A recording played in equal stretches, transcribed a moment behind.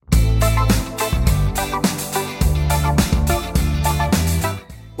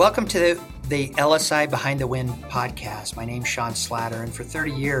Welcome to the LSI Behind the Wind podcast. My name's Sean Slatter, and for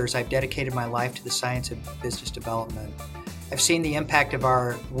 30 years, I've dedicated my life to the science of business development. I've seen the impact of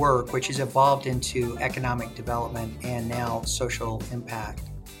our work, which has evolved into economic development and now social impact.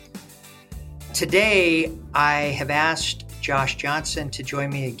 Today, I have asked Josh Johnson to join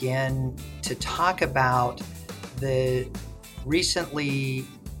me again to talk about the recently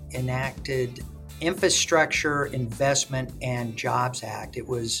enacted Infrastructure Investment and Jobs Act. It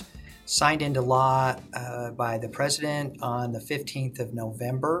was signed into law by the president on the 15th of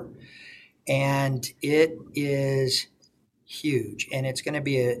November, and it is huge. And it's going to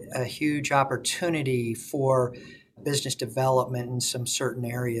be a huge opportunity for business development in some certain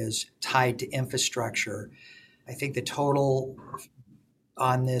areas tied to infrastructure. I think the total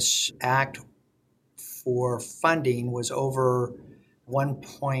on this act for funding was over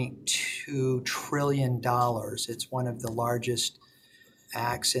 $1.2 trillion. It's one of the largest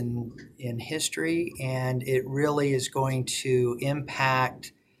acts in history, and it really is going to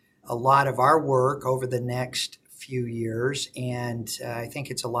impact a lot of our work over the next few years. And I think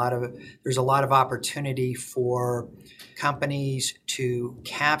there's a lot of opportunity for companies to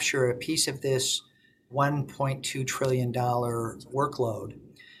capture a piece of this $1.2 trillion workload.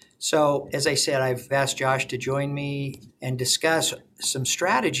 So, as I said, I've asked Josh to join me and discuss some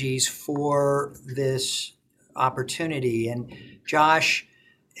strategies for this opportunity. And Josh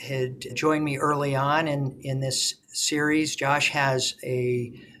had joined me early on in this series. Josh has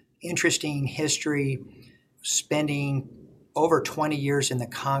an interesting history, spending over 20 years in the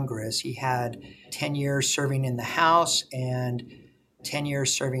Congress. He had 10 years serving in the House and 10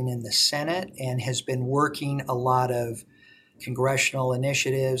 years serving in the Senate, and has been working a lot of congressional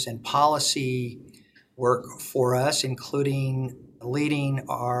initiatives and policy work for us, including leading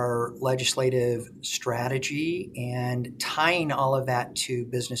our legislative strategy and tying all of that to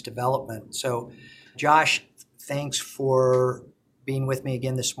business development. So, Josh, thanks for being with me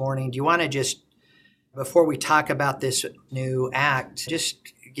again this morning. Do you want to just, before we talk about this new act, just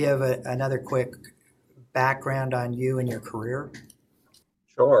give another quick background on you and your career?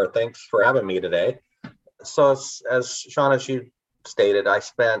 Sure. Thanks for having me today. So as Sean, as you stated, I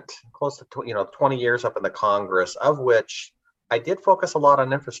spent close to 20 years up in the Congress, of which I did focus a lot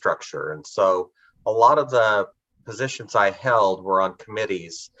on infrastructure. And so a lot of the positions I held were on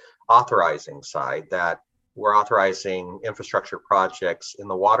committees authorizing side that were authorizing infrastructure projects in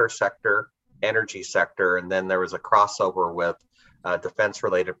the water sector, energy sector, and then there was a crossover with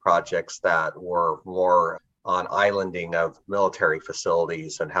defense-related projects that were more on islanding of military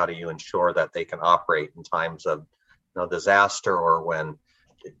facilities and how do you ensure that they can operate in times of disaster or when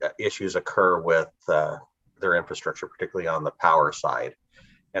issues occur with their infrastructure, particularly on the power side.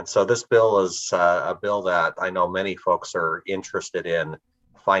 And so this bill is a bill that I know many folks are interested in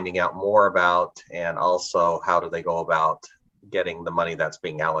finding out more about, and also how do they go about getting the money that's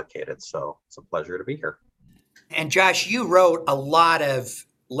being allocated. So it's a pleasure to be here. And Josh, you wrote a lot of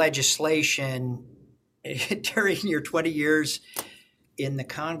legislation during your 20 years in the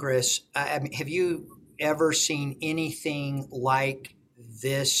Congress. Have you ever seen anything like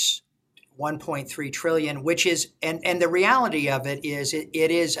this 1.3 trillion, which is, and the reality of it is it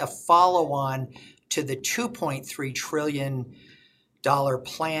is a follow-on to the $2.3 trillion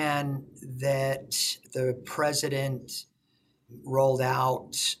plan that the president rolled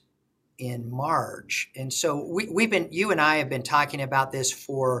out in March. And so you and I have been talking about this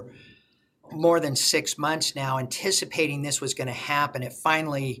for more than 6 months now, anticipating this was going to happen. It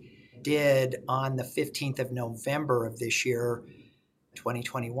finally did on the 15th of November of this year,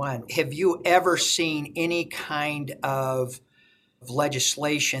 2021. Have you ever seen any kind of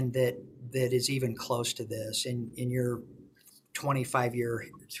legislation that is even close to this in your 25-year,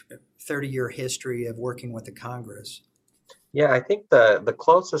 30-year history of working with the Congress? Yeah, I think the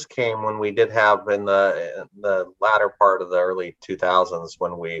closest came when we did have in the latter part of the early 2000s,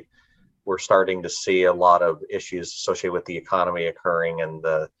 when we were starting to see a lot of issues associated with the economy occurring and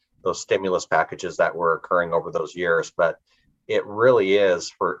those stimulus packages that were occurring over those years. But it really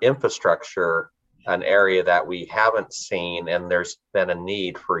is, for infrastructure, an area that we haven't seen, and there's been a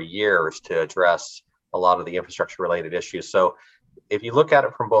need for years to address a lot of the infrastructure related issues. So if you look at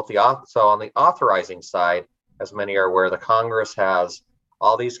it from both on the authorizing side, as many are aware, the Congress has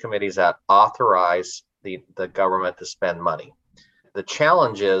all these committees that authorize the government to spend money. The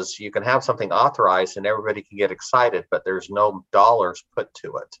challenge is you can have something authorized and everybody can get excited, but there's no dollars put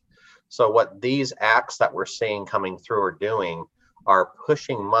to it. So what these acts that we're seeing coming through are doing are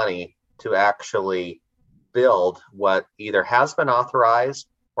pushing money to actually build what either has been authorized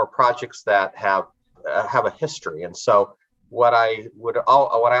or projects that have a history. And so what I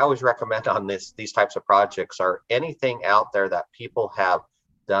always recommend on these types of projects are anything out there that people have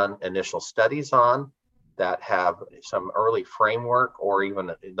done initial studies on, that have some early framework, or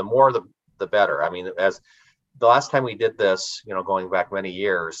even the more the better. I mean, as the last time we did this, going back many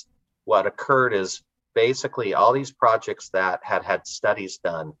years, what occurred is basically all these projects that had studies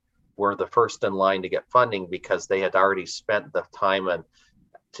done were the first in line to get funding because they had already spent the time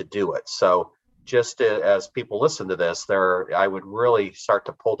to do it. So just as people listen to this, I would really start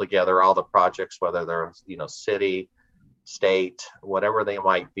to pull together all the projects, whether they're, city, state, whatever they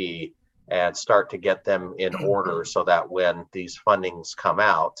might be, and start to get them in order so that when these fundings come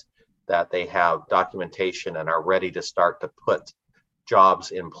out, that they have documentation and are ready to start to put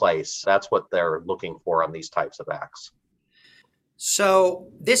jobs in place. That's what they're looking for on these types of acts. So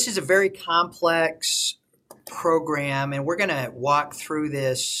this is a very complex program, and we're going to walk through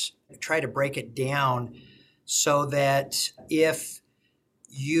this, try to break it down so that if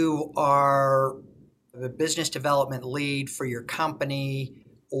you are the business development lead for your company,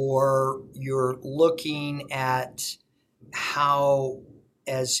 or you're looking at how,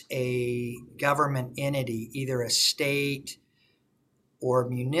 as a government entity, either a state or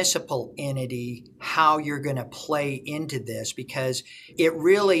municipal entity, how you're going to play into this, because it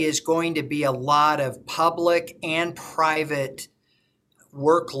really is going to be a lot of public and private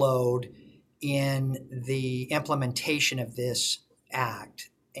workload in the implementation of this act.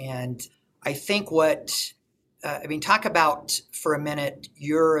 And I think talk about for a minute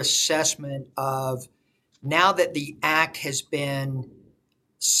your assessment of, now that the act has been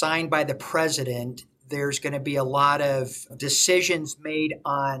signed by the president, there's going to be a lot of decisions made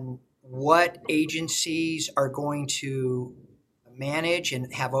on what agencies are going to manage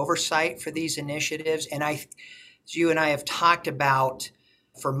and have oversight for these initiatives. And as you and I have talked about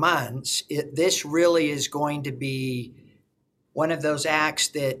for months, this really is going to be one of those acts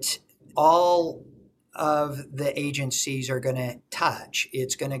that all of the agencies are going to touch.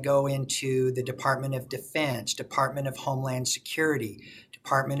 It's going to go into the Department of Defense, Department of Homeland Security,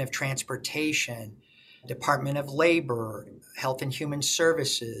 Department of Transportation, Department of Labor, Health and Human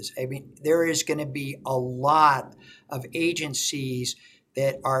Services. I mean, there is going to be a lot of agencies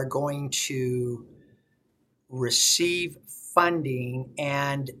that are going to receive funding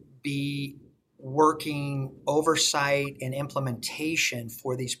and be working oversight and implementation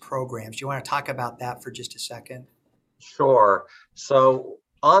for these programs. Do you want to talk about that for just a second? Sure. So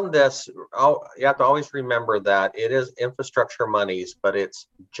on this, you have to always remember that it is infrastructure monies, but it's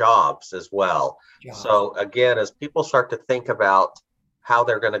jobs as well. Jobs. So again, as people start to think about how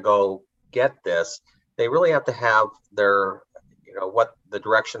they're going to go get this, they really have to have their, what the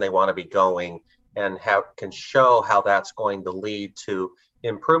direction they want to be going, and can show how that's going to lead to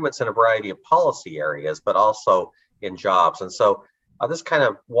improvements in a variety of policy areas, but also in jobs. And so I'll just kind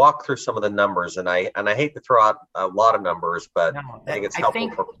of walk through some of the numbers, and I hate to throw out a lot of numbers, but I think it's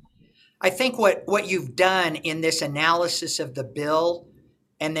helpful. I think what you've done in this analysis of the bill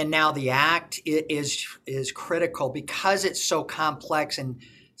and then now the act is critical, because it's so complex and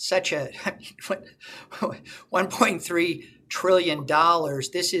such a $1.3 trillion.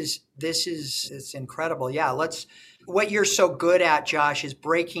 It's incredible. Yeah, what you're so good at, Josh, is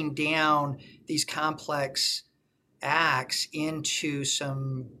breaking down these complex acts into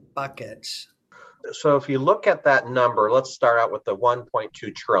some buckets. So if you look at that number, let's start out with the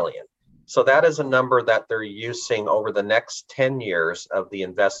 1.2 trillion. So that is a number that they're using over the next 10 years of the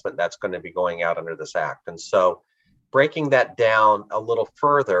investment that's going to be going out under this act. And so breaking that down a little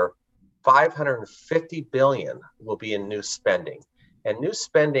further, 550 billion will be in new spending. And new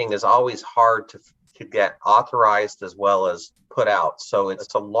spending is always hard to get authorized as well as put out. So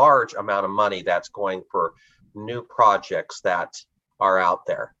it's a large amount of money that's going for new projects that are out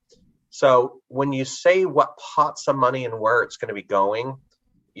there. So when you say what pots of money and where it's going to be going,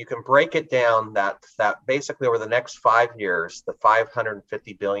 you can break it down that basically over the next 5 years, the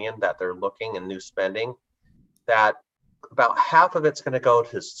 550 billion that they're looking in new spending, that about half of it's going to go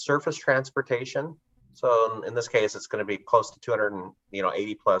to surface transportation. So in this case, it's going to be close to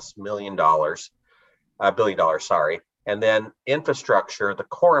 $280+ billion. And then infrastructure, the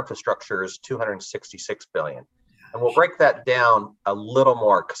core infrastructure is 266 billion. And we'll break that down a little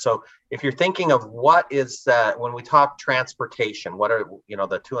more. So if you're thinking of what is that, when we talk transportation, what are,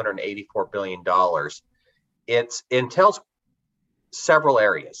 the $284 billion, it entails several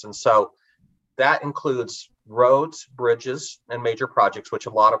areas. And so that includes roads, bridges, and major projects, which a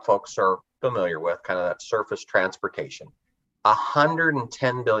lot of folks are familiar with, kind of that surface transportation.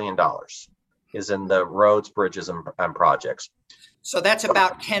 $110 billion is in the roads, bridges, and projects. So that's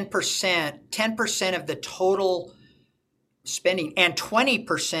about 10%. 10% of the total spending, and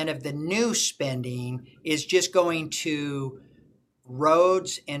 20% of the new spending is just going to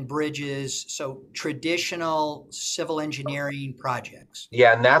roads and bridges, so traditional civil engineering projects.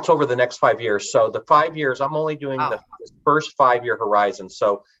 Yeah, and that's over the next 5 years. So the 5 years, I'm only doing the first 5 year horizon.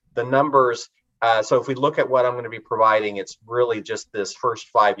 So the numbers, so if we look at what I'm going to be providing, it's really just this first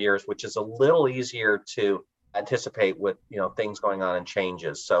 5 years, which is a little easier to anticipate with things going on and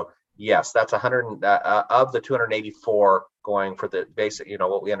changes. So yes, that's 100 of the 284 going for the basic,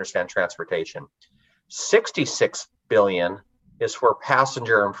 what we understand transportation. 66 billion is for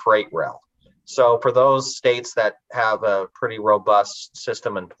passenger and freight rail. So for those states that have a pretty robust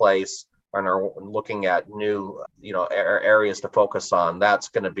system in place and are looking at new, areas to focus on, that's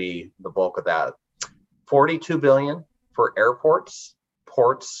going to be the bulk of that. 42 billion for airports,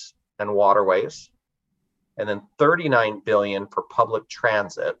 ports, and waterways, and then 39 billion for public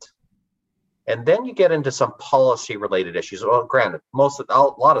transit. And then you get into some policy related issues. Well, granted, a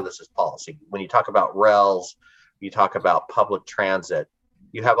lot of this is policy. When you talk about rails, you talk about public transit,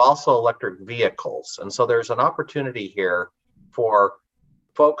 you have also electric vehicles. And so there's an opportunity here for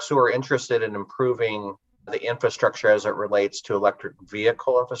folks who are interested in improving the infrastructure as it relates to electric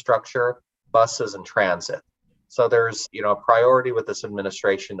vehicle infrastructure, buses, and transit. So there's, a priority with this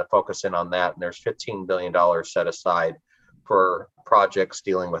administration to focus in on that. And there's $15 billion set aside for projects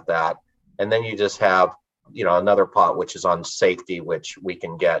dealing with that. And then you just have, another pot, which is on safety, which we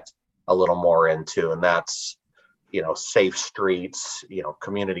can get a little more into. And that's, safe streets,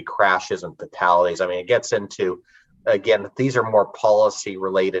 community crashes and fatalities. I mean, it gets into, again, these are more policy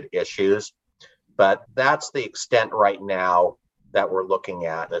related issues, but that's the extent right now that we're looking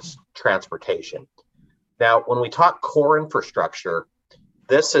at as transportation. Now, when we talk core infrastructure,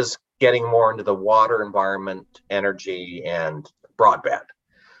 this is getting more into the water, environment, energy, and broadband.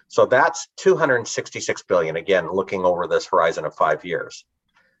 So that's 266 billion, again, looking over this horizon of 5 years.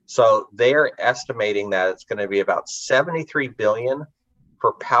 So they're estimating that it's going to be about 73 billion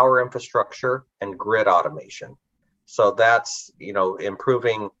for power infrastructure and grid automation. So that's,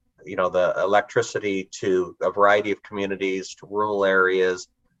 improving, the electricity to a variety of communities, to rural areas,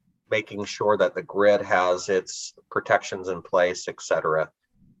 making sure that the grid has its protections in place, et cetera.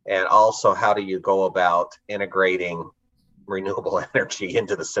 And also, how do you go about integrating renewable energy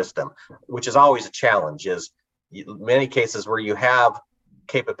into the system, which is always a challenge. Is many cases where you have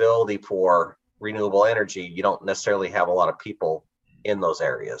capability for renewable energy, you don't necessarily have a lot of people in those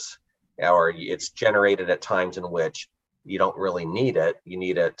areas, or it's generated at times in which you don't really need it. You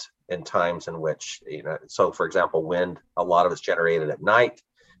need it in times in which, so for example, wind, a lot of it's generated at night.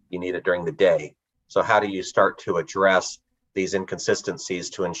 You need it during the day. So how do you start to address these inconsistencies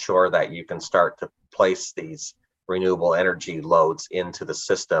to ensure that you can start to place these renewable energy loads into the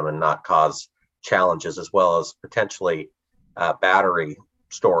system and not cause challenges, as well as potentially battery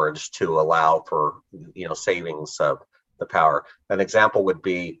storage to allow for savings of the power. An example would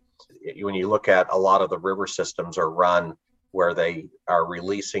be when you look at a lot of the river systems are run where they are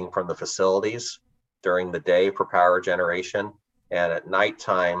releasing from the facilities during the day for power generation, and at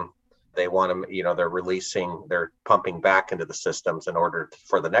nighttime they want to, they're pumping back into the systems in order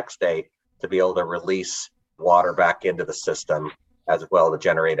for the next day to be able to release water back into the system as well to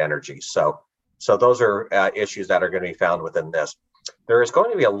generate energy. So those are issues that are going to be found within this. There is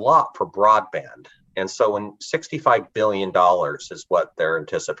going to be a lot for broadband. And so when $65 billion is what they're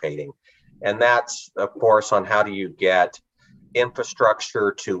anticipating. And that's, of course, on how do you get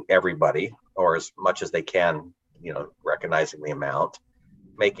infrastructure to everybody, or as much as they can, recognizing the amount,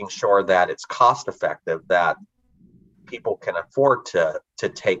 making sure that it's cost effective, that people can afford to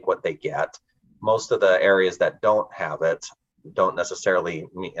take what they get. Most of the areas that don't have it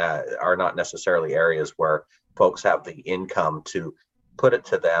are not necessarily areas where folks have the income to put it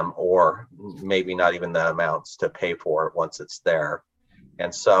to them, or maybe not even the amounts to pay for it once it's there.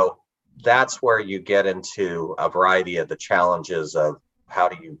 And so that's where you get into a variety of the challenges of how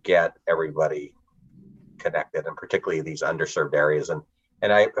do you get everybody connected, and particularly these underserved areas. And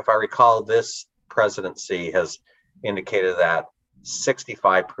if I recall, this presidency has indicated that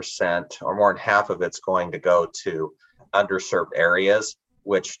 65% or more than half of it's going to go to underserved areas,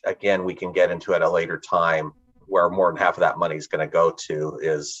 which again, we can get into at a later time, where more than half of that money is going to go to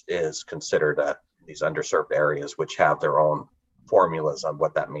is considered these underserved areas, which have their own formulas on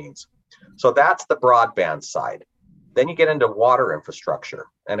what that means. So that's the broadband side. Then you get into water infrastructure.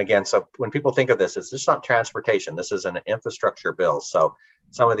 And again, so when people think of this, it's just not transportation. This is an infrastructure bill. So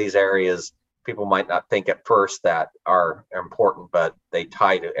some of these areas people might not think at first that are important, but they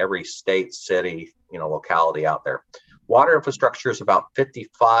tie to every state, city, locality out there. Water infrastructure is about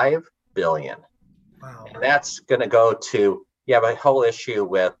 55 billion. Wow. And that's going to go to, you have a whole issue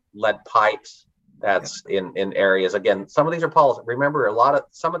with lead pipes. That's in areas. Again, some of these are policy. Remember,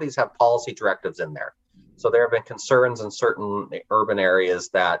 some of these have policy directives in there. So there have been concerns in certain urban areas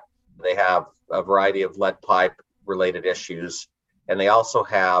that they have a variety of lead pipe related issues. And they also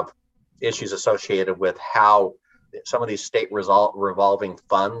have issues associated with how some of these state revolving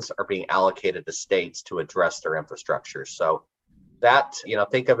funds are being allocated to states to address their infrastructure. So that,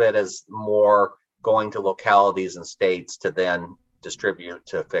 think of it as more going to localities and states to then distribute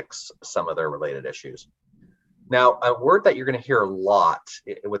to fix some of their related issues. Now, a word that you're going to hear a lot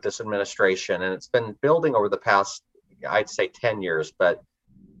with this administration, and it's been building over the past, I'd say 10 years, but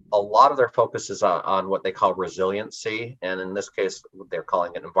a lot of their focus is on what they call resiliency. And in this case, they're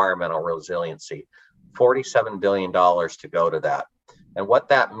calling it environmental resiliency. $47 billion to go to that. And what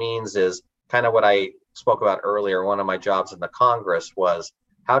that means is kind of what I spoke about earlier. One of my jobs in the Congress was,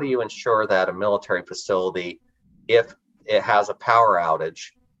 how do you ensure that a military facility, if it has a power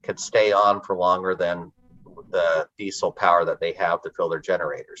outage, could stay on for longer than the diesel power that they have to fill their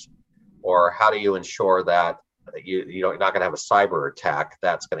generators? Or how do you ensure that you're not going to have a cyber attack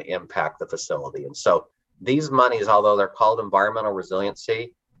that's going to impact the facility? And so these monies, although they're called environmental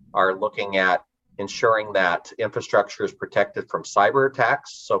resiliency, are looking at ensuring that infrastructure is protected from cyber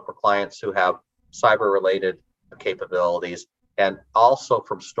attacks. So for clients who have cyber related capabilities, and also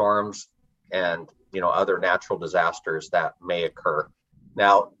from storms and other natural disasters that may occur.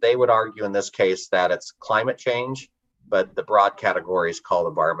 Now, they would argue in this case that it's climate change, but the broad category is called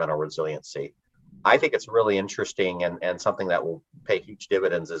environmental resiliency. I think it's really interesting and something that will pay huge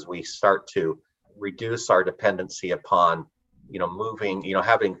dividends as we start to reduce our dependency upon,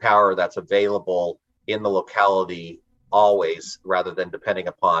 having power that's available in the locality always, rather than depending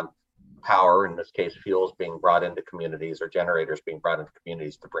upon power, in this case, fuels being brought into communities or generators being brought into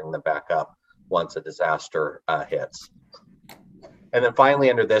communities to bring them back up once a disaster hits. And then finally,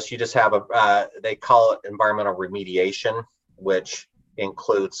 under this, you just have they call it environmental remediation, which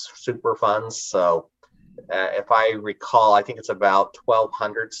includes super funds. So if I recall, I think it's about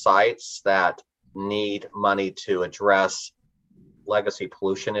 1,200 sites that need money to address legacy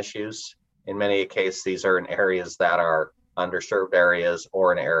pollution issues. In many cases, these are in areas that are underserved areas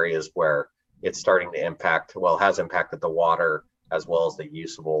or in areas where it's starting to has impacted the water as well as the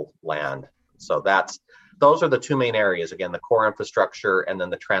usable land. So those are the two main areas. Again, the core infrastructure and then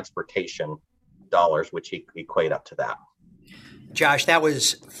the transportation dollars, which equate up to that. Josh, that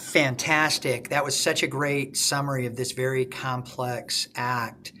was fantastic. That was such a great summary of this very complex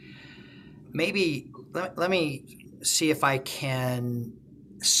act. Maybe let me see if I can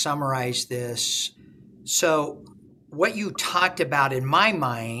summarize this. So what you talked about in my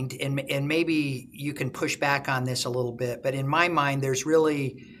mind, and maybe you can push back on this a little bit, but in my mind, there's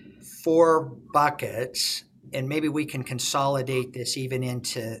really 4 buckets, and maybe we can consolidate this even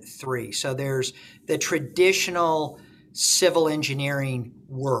into 3. So there's the traditional civil engineering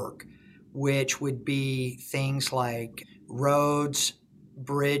work, which would be things like roads,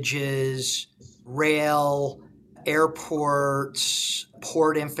 bridges, rail, airports,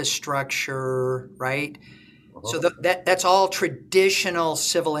 port infrastructure, right? So that's all traditional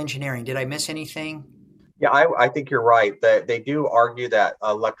civil engineering. Did I miss anything? Yeah, I think you're right. They do argue that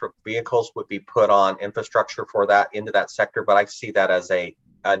electric vehicles would be put on infrastructure for that, into that sector, but I see that as a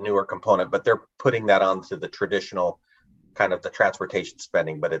newer component. But they're putting that onto the traditional kind of the transportation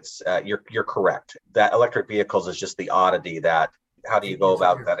spending. But it's you're correct. That electric vehicles is just the oddity that how do you go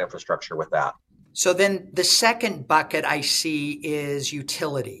about that infrastructure with that? So then the second bucket I see is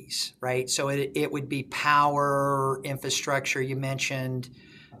utilities, right? So it would be power, infrastructure, you mentioned,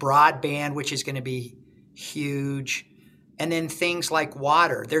 broadband, which is going to be huge, and then things like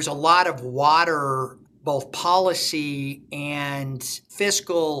water. There's a lot of water, both policy and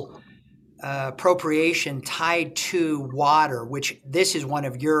fiscal appropriation tied to water, which this is one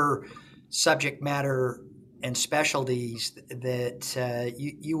of your subject matter and specialties that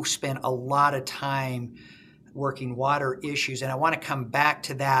you spend a lot of time working water issues. And I want to come back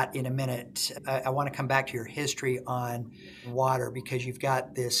to that in a minute. I want to come back to your history on water because you've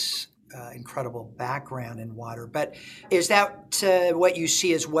got this incredible background in water. But is that what you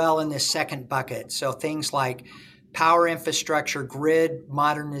see as well in this second bucket? So things like power infrastructure, grid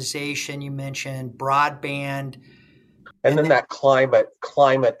modernization, you mentioned, broadband, and then that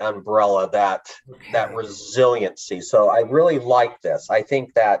climate umbrella, that resiliency. So I really like this. I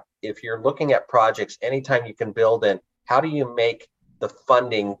think that if you're looking at projects, anytime you can build in, how do you make the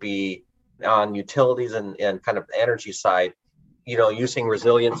funding be on utilities and kind of the energy side, using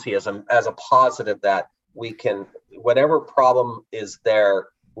resiliency as a positive that we can, whatever problem is there,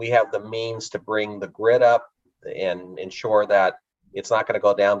 we have the means to bring the grid up and ensure that it's not going to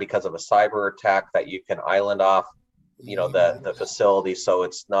go down because of a cyber attack, that you can island off, the facility, so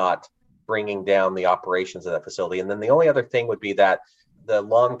it's not bringing down the operations of that facility. And then the only other thing would be that the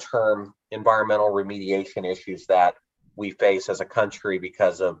long-term environmental remediation issues that we face as a country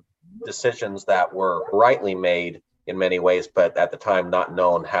because of decisions that were rightly made in many ways, but at the time not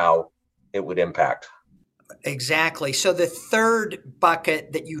known how it would impact. Exactly. So the third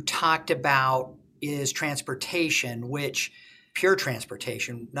bucket that you talked about is transportation, which pure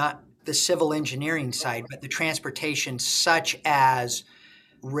transportation, not the civil engineering side, but the transportation such as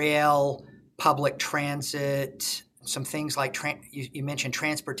rail, public transit, some things like you mentioned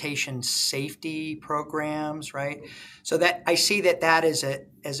transportation safety programs, right? So that I see that is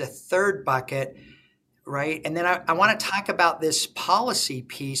as a third bucket, right? And then I want to talk about this policy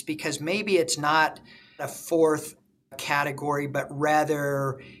piece because maybe it's not a fourth category, but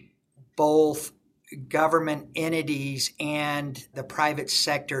rather both government entities and the private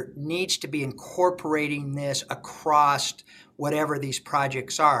sector needs to be incorporating this across whatever these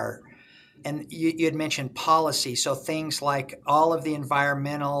projects are. And you had mentioned policy, so things like all of the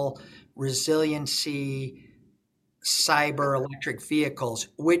environmental resiliency, cyber, electric vehicles.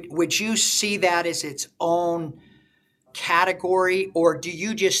 Would you see that as its own category, or do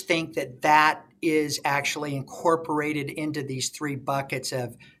you just think that is actually incorporated into these three buckets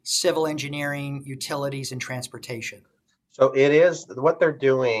of civil engineering, utilities, and transportation? So it is, what they're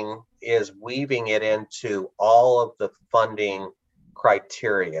doing is weaving it into all of the funding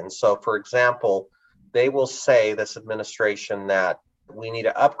criteria. And so, for example, they will say, this administration, that we need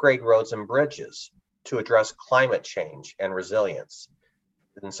to upgrade roads and bridges to address climate change and resilience.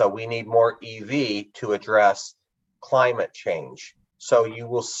 And so we need more EV to address climate change. So you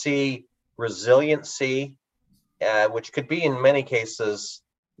will see resiliency, which could be in many cases,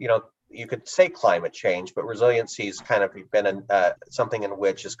 you could say climate change, but resiliency has kind of been something in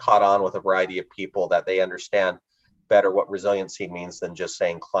which is caught on with a variety of people, that they understand better what resiliency means than just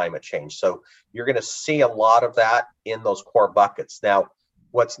saying climate change. So you're going to see a lot of that in those core buckets. Now,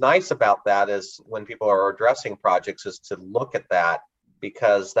 what's nice about that is when people are addressing projects is to look at that,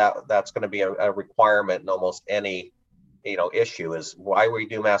 because that's going to be a requirement in almost any issue. Is why we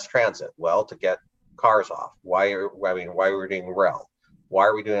do mass transit? Well, to get cars off. Why are we doing rail? Why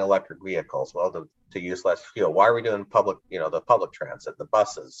are we doing electric vehicles? Well, to use less fuel. Why are we doing public, the public transit, the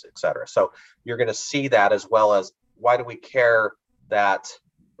buses, et cetera? So you're going to see that, as well as why do we care that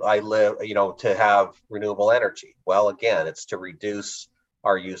I live, to have renewable energy? Well, again, it's to reduce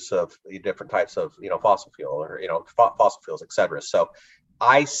our use of different types of, fossil fuel or, fossil fuels, et cetera. So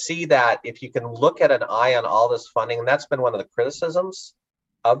I see that if you can look at an eye on all this funding, and that's been one of the criticisms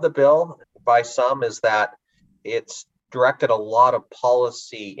of the bill by some, is that it's directed a lot of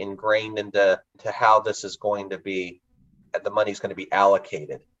policy ingrained into how this is going to be, the money's going to be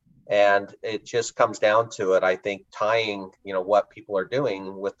allocated. And it just comes down to it, I think, tying, what people are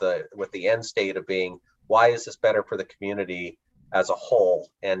doing with the end state of being, why is this better for the community as a whole,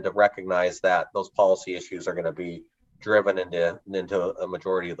 and to recognize that those policy issues are going to be driven into a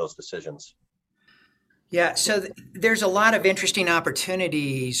majority of those decisions. Yeah, so there's a lot of interesting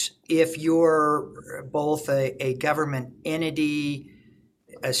opportunities if you're both a government entity,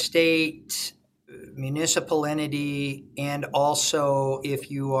 a state, municipal entity, and also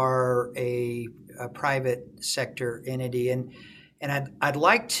if you are a private sector entity. And I'd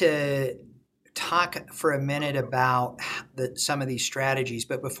like to talk for a minute about some of these strategies.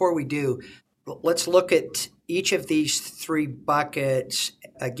 But before we do, let's look at each of these three buckets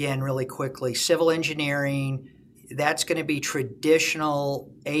again really quickly. Civil engineering, that's going to be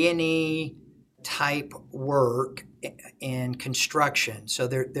traditional A&E type work in construction. So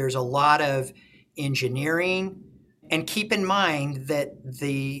there's a lot of engineering. And keep in mind that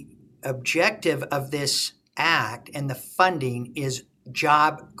the objective of this act and the funding is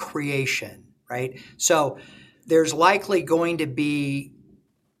job creation, right? So there's likely going to be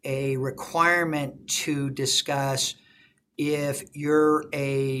a requirement to discuss, if you're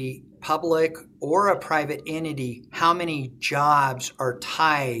a public or a private entity, how many jobs are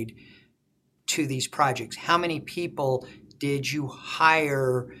tied to these projects? How many people did you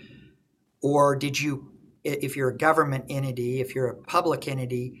hire, or did you, if you're a government entity, if you're a public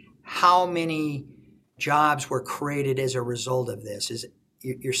entity, how many jobs were created as a result of this?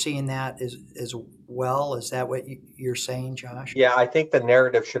 You're seeing that as well? Is that what you're saying, Josh? Yeah, I think the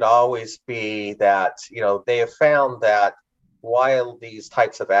narrative should always be that, they have found that while these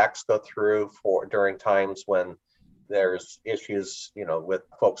types of acts go through during times when there's issues, with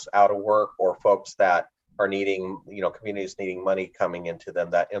folks out of work or folks that are needing, communities needing money coming into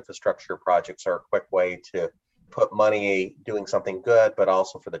them, that infrastructure projects are a quick way to put money doing something good, but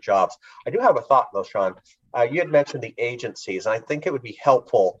also for the jobs. I do have a thought though, Sean. You had mentioned the agencies, and I think it would be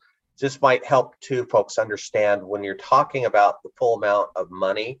helpful. This might help to folks understand when you're talking about the full amount of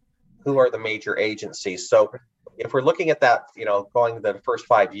money, who are the major agencies. So if we're looking at that, going the first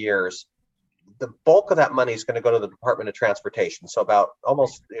 5 years, the bulk of that money is going to go to the Department of Transportation. So about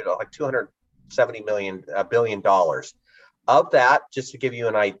almost, like $270 billion. Of that, just to give you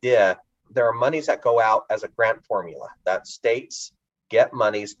an idea, there are monies that go out as a grant formula that states get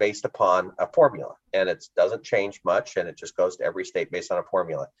monies based upon a formula, and it doesn't change much, and it just goes to every state based on a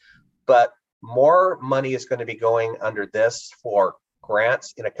formula. But more money is going to be going under this for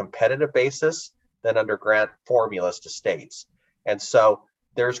grants in a competitive basis than under grant formulas to states. And so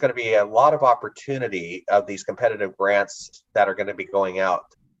there's going to be a lot of opportunity of these competitive grants that are going to be going out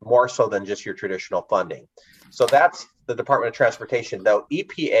more so than just your traditional funding. So that's the Department of Transportation, though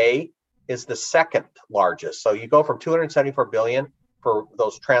EPA is the second largest. So you go from 274 billion for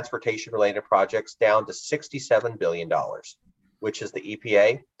those transportation related projects down to $67 billion, which is the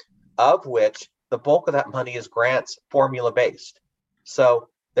EPA, of which the bulk of that money is grants formula based. So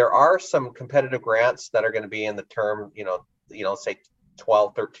there are some competitive grants that are going to be in the term, say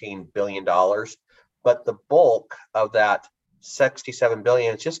 12, $13 billion, but the bulk of that 67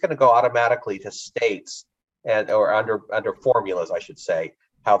 billion is just going to go automatically to states or under formulas, I should say,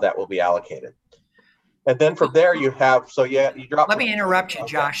 how that will be allocated. And then from there you have, you drop. Let me interrupt you,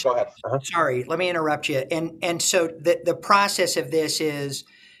 Josh. Go ahead. Sorry, let me interrupt you. And so the process of this is,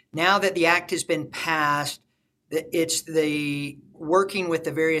 now that the act has been passed, it's the working with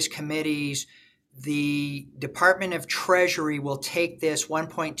the various committees. The Department of Treasury will take this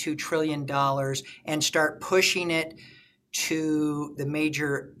 $1.2 trillion and start pushing it to the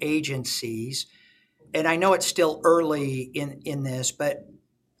major agencies. And I know it's still early in this, but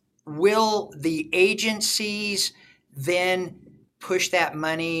will the agencies then push that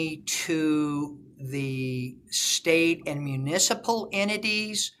money to the state and municipal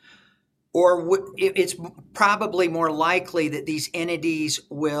entities? Or it's probably more likely that these entities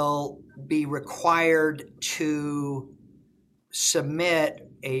will be required to submit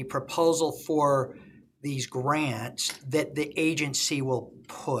a proposal for these grants that the agency will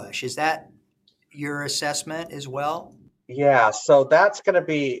push. Is that your assessment as well? Yeah, so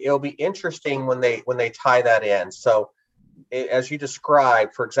it'll be interesting when they tie that in. So as you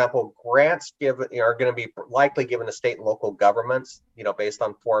described, for example, grants are going to be likely given to state and local governments, based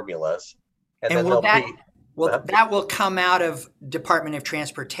on formulas. And then that will come out of Department of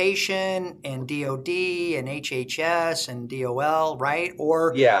Transportation and DOD and HHS and DOL, right?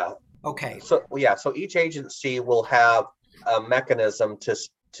 Or yeah. Okay. So each agency will have a mechanism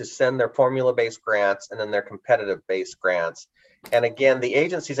to send their formula-based grants and then their competitive-based grants. And again, the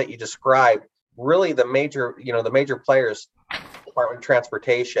agencies that you described, really the major players, Department of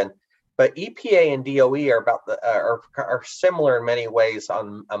Transportation, but EPA and DOE are similar in many ways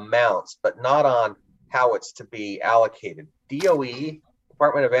on amounts, but not on how it's to be allocated. DOE,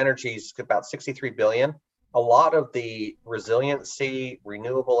 Department of Energy, is about 63 billion. A lot of the resiliency,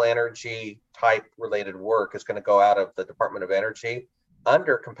 renewable energy type related work is going to go out of the Department of Energy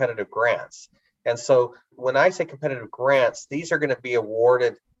under competitive grants. And so when I say competitive grants, these are going to be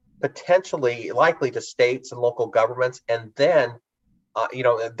awarded potentially likely to states and local governments, and then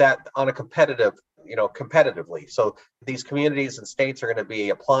that on a competitively. So these communities and states are going to be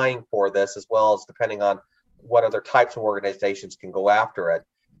applying for this, as well as depending on what other types of organizations can go after it,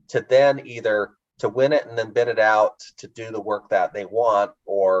 to then either to win it and then bid it out to do the work that they want,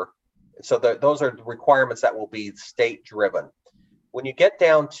 or so those are requirements that will be state driven. When you get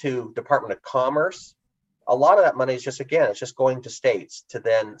down to Department of Commerce, a lot of that money is it's just going to states to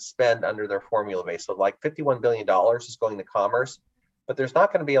then spend under their formula base. So like $51 billion is going to commerce, but there's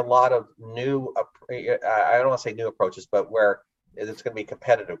not going to be a lot of new, I don't want to say new approaches, but where it's going to be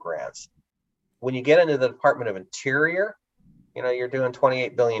competitive grants. When you get into the Department of Interior, you're doing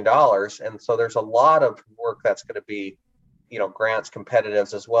 $28 billion. And so there's a lot of work that's going to be, grants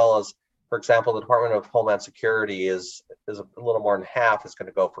competitives, as well as, for example, the Department of Homeland Security is a little more than half is going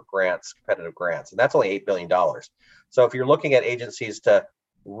to go for grants, competitive grants. And that's only $8 billion. So if you're looking at agencies to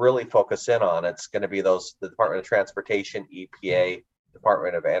really focus in on, it's going to be the Department of Transportation, EPA,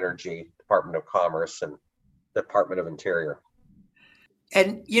 Department of Energy, Department of Commerce, and Department of Interior.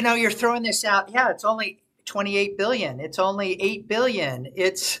 And, you're throwing this out. Yeah, it's only 28 billion. It's only 8 billion.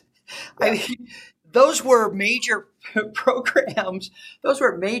 I mean, those were major programs. Those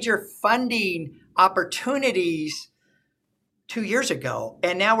were major funding opportunities 2 years ago,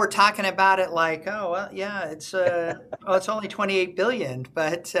 and now we're talking about it like, oh well, yeah, it's only 28 billion.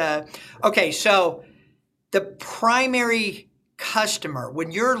 But okay, so the primary customer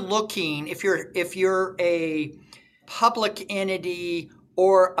when you're looking, if you're a public entity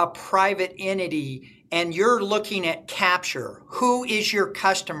or a private entity and you're looking at capture, who is your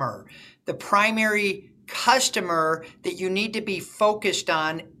customer? The primary customer that you need to be focused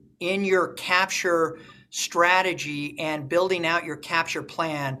on in your capture strategy and building out your capture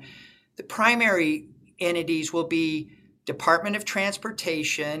plan, the primary entities will be Department of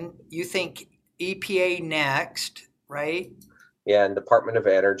Transportation. You think EPA next, right? Yeah, and Department of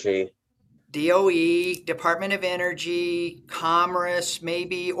Energy. DOE, Department of Energy, Commerce,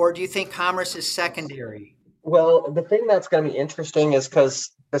 maybe, or do you think Commerce is secondary? Well, the thing that's going to be interesting is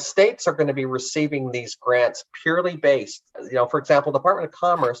because the states are going to be receiving these grants purely based, for example, Department of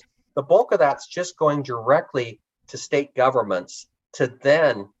Commerce, the bulk of that's just going directly to state governments to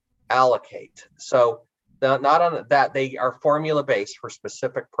then allocate. So not on that, they are formula based for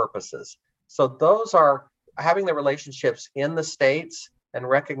specific purposes. So those are having the relationships in the states and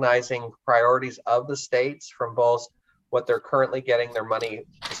recognizing priorities of the states from both what they're currently getting their money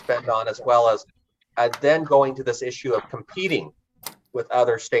to spend on, as well as then going to this issue of competing with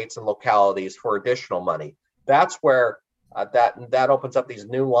other states and localities for additional money. That's where that opens up these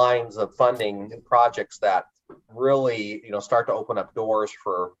new lines of funding, new projects that really start to open up doors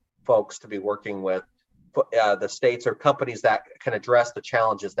for folks to be working with the states or companies that can address the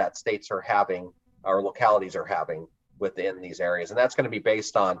challenges that states are having or localities are having within these areas. And that's going to be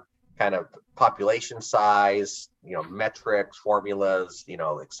based on kind of population size, metrics, formulas,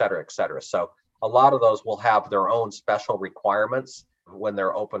 et cetera, et cetera. So a lot of those will have their own special requirements when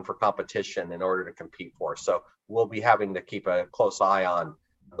they're open for competition in order to compete for. So we'll be having to keep a close eye on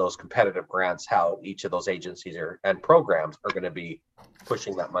those competitive grants, how each of those agencies and programs are going to be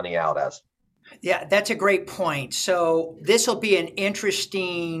pushing that money out as. Yeah, that's a great point. So this will be an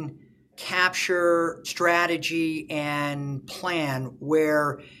interesting capture strategy and plan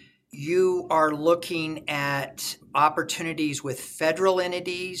where you are looking at opportunities with federal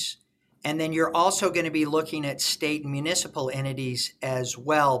entities, and then you're also going to be looking at state and municipal entities as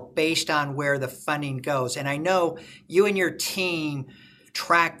well, based on where the funding goes. And I know you and your team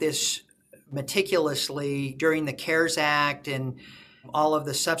track this meticulously during the CARES Act and all of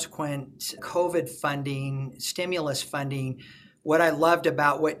the subsequent COVID funding, stimulus funding. What I loved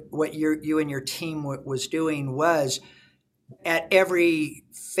about what you and your team was doing was at every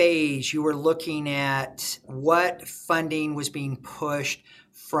phase, you were looking at what funding was being pushed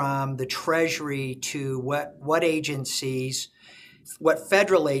from the Treasury to what agencies, what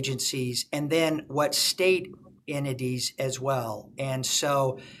federal agencies, and then what state entities as well. And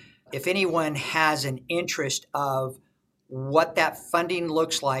so if anyone has an interest of what that funding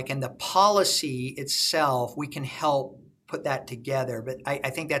looks like and the policy itself, we can help put that together. But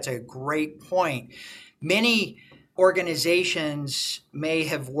I think that's a great point. Many organizations may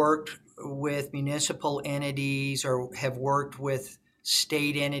have worked with municipal entities or have worked with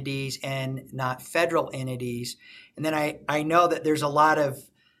state entities and not federal entities. And then I know that there's a lot of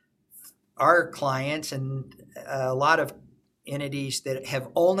our clients and a lot of entities that have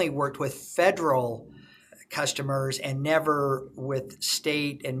only worked with federal customers and never with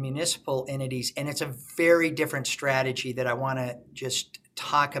state and municipal entities. And it's a very different strategy that I want to just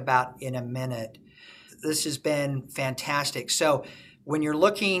talk about in a minute. This has been fantastic. So when you're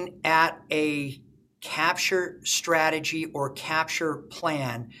looking at a capture strategy or capture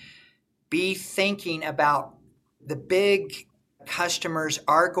plan, be thinking about the big customers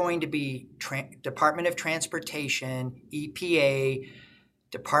are going to be Department of Transportation, EPA,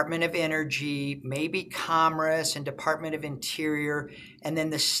 Department of Energy, maybe Commerce and Department of Interior, and then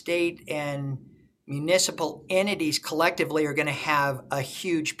the state and municipal entities collectively are going to have a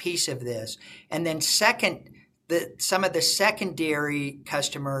huge piece of this. And then second, some of the secondary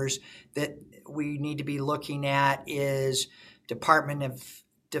customers that we need to be looking at is Department of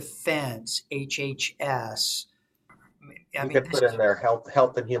Defense, HHS. You could put in there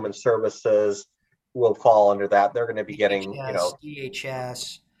health and human services will fall under that. They're going to be getting,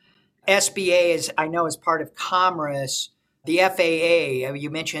 DHS. SBA is, I know, is part of Commerce. The FAA, you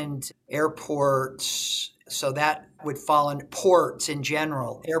mentioned airports, so that would fall under ports in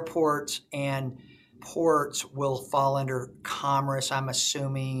general. Airports and ports will fall under Commerce, I'm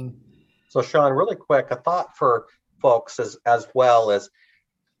assuming. So Sean, really quick, a thought for folks as well as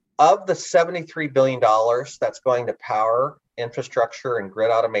of the $73 billion that's going to power infrastructure and grid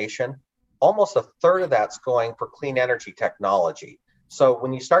automation, almost a third of that's going for clean energy technology. So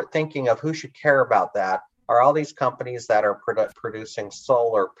when you start thinking of who should care about that, are all these companies that are producing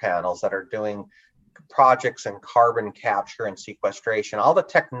solar panels, that are doing projects in carbon capture and sequestration, all the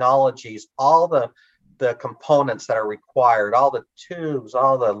technologies, all the components that are required, all the tubes,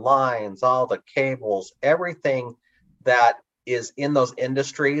 all the lines, all the cables, everything that is in those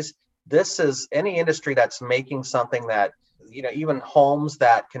industries. This is any industry that's making something that, even homes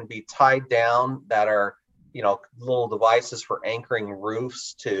that can be tied down, that are, little devices for anchoring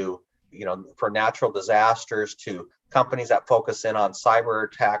roofs, to, for natural disasters, to companies that focus in on cyber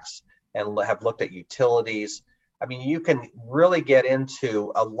attacks and have looked at utilities. I mean, you can really get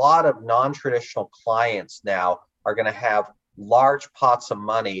into a lot of non-traditional clients now are going to have large pots of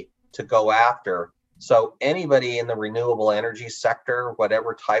money to go after. So anybody in the renewable energy sector,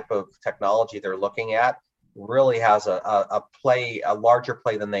 whatever type of technology they're looking at, really has a larger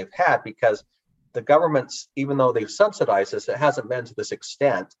play than they've had, because the government's, even though they've subsidized this, it hasn't been to this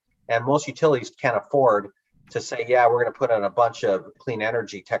extent. And most utilities can't afford to say, yeah, we're going to put in a bunch of clean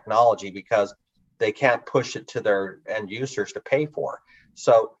energy technology, because they can't push it to their end users to pay for.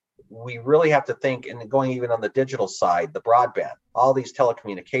 So we really have to think, and going even on the digital side, the broadband, all these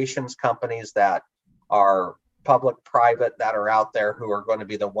telecommunications companies that are public, private, that are out there, who are going to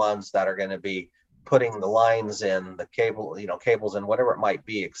be the ones that are going to be putting the lines in, the cables in, whatever it might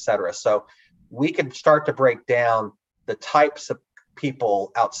be, et cetera. So we can start to break down the types of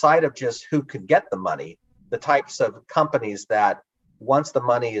people outside of just who could get the money, the types of companies that, once the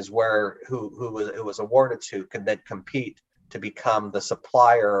money is who was awarded to, can then compete to become the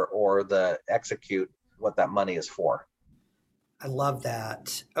supplier or the execute what that money is for. I love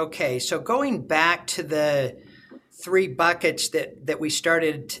that. Okay, so going back to the three buckets that we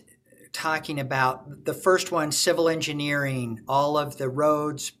started talking about, the first one, civil engineering, all of the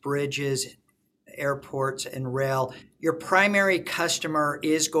roads, bridges, airports, and rail. Your primary customer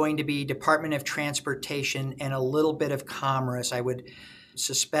is going to be Department of Transportation and a little bit of Commerce. I would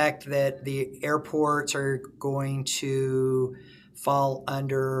suspect that the airports are going to fall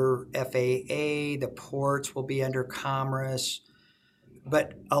under FAA, the ports will be under Commerce.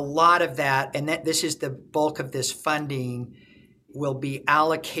 But a lot of that, and this is the bulk of this funding, will be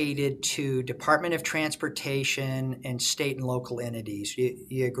allocated to Department of Transportation and state and local entities.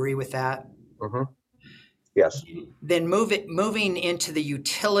 You agree with that? Mm-hmm. Yes. Then moving into the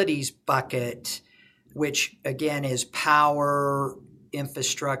utilities bucket, which again is power,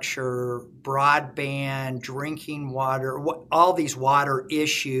 infrastructure, broadband, drinking water, all these water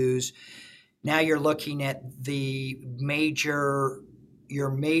issues. Now you're looking at your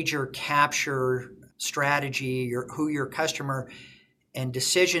major capture strategy, who your customer and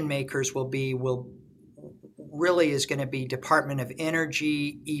decision makers will really is going to be Department of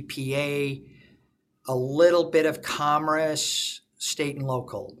Energy, EPA, a little bit of Commerce, state and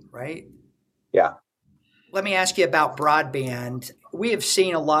local, right? Yeah. Let me ask you about broadband. We have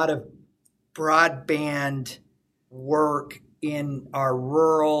seen a lot of broadband work in our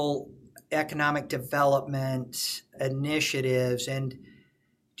rural economic development initiatives. And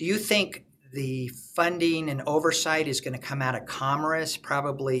do you think the funding and oversight is going to come out of Commerce,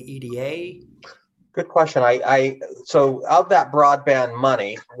 probably EDA? Good question. So of that broadband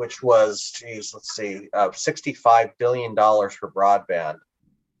money, which was, $65 billion for broadband,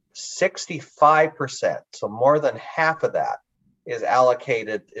 65%, so more than half of that is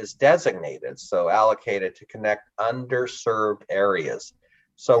designated, so allocated to connect underserved areas.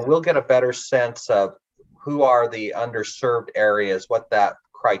 So we'll get a better sense of who are the underserved areas, what that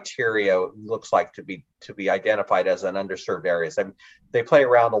criteria looks like to be identified as an underserved areas. I mean, they play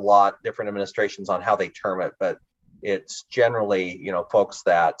around a lot, different administrations, on how they term it, but it's generally, folks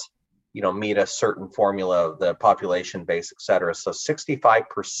that, meet a certain formula of the population base, et cetera. So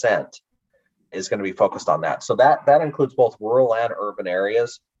 65% is going to be focused on that. So that includes both rural and urban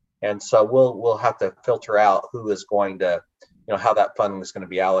areas. And so we'll have to filter out who is going to, how that funding is going to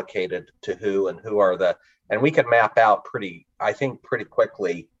be allocated to who, and and we can map out pretty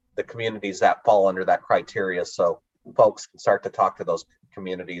quickly the communities that fall under that criteria, so folks can start to talk to those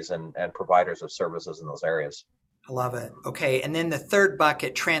communities and providers of services in those areas. I love it. Okay, and then the third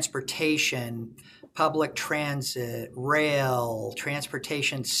bucket, transportation, public transit, rail,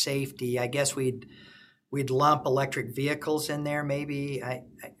 transportation safety. I guess we'd lump electric vehicles in there, maybe. I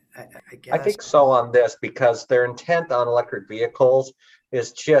guess. I think so on this, because their intent on electric vehicles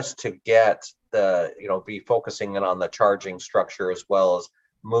is just to get be focusing in on the charging structure, as well as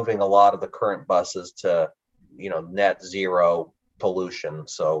moving a lot of the current buses to, net zero pollution.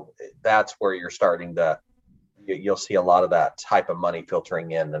 So that's where you'll see a lot of that type of money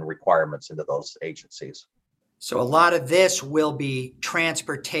filtering in and requirements into those agencies. So a lot of this will be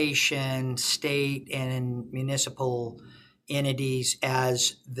transportation, state and municipal entities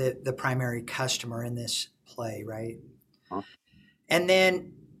as the primary customer in this play, right? Huh? And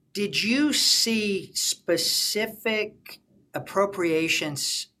then did you see specific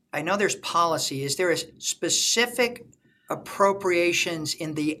appropriations? I know there's policy. Is there a specific appropriations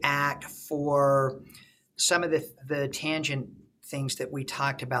in the act for some of the tangent things that we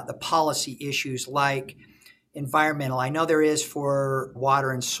talked about, the policy issues like environmental? I know there is for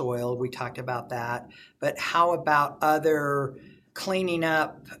water and soil. We talked about that. But how about other cleaning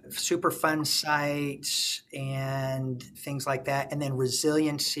up Superfund sites and things like that? And then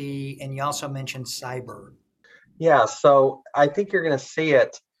resiliency. And you also mentioned cyber. Yeah, so I think you're going to see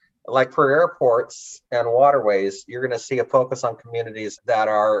it like for airports and waterways, you're going to see a focus on communities that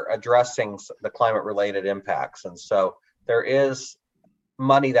are addressing the climate related impacts. And so there is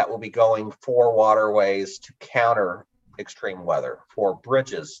money that will be going for waterways to counter extreme weather, for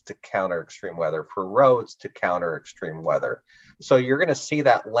bridges to counter extreme weather, for roads to counter extreme weather. So you're going to see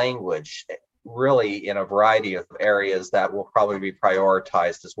that language really in a variety of areas that will probably be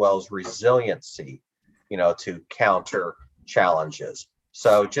prioritized, as well as resiliency, to counter challenges.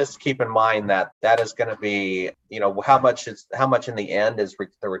 So just keep in mind that that is going to be, how much in the end is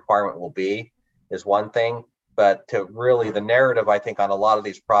the requirement will be is one thing. But to really, the narrative, I think, on a lot of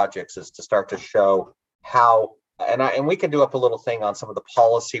these projects is to start to show how, and we can do up a little thing on some of the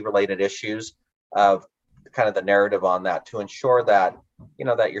policy related issues of kind of the narrative on that to ensure that,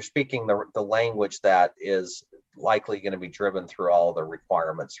 that you're speaking the language that is likely going to be driven through all the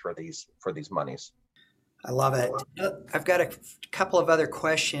requirements for these monies. I love it. I've got a couple of other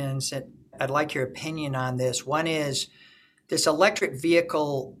questions that I'd like your opinion on this. One is this electric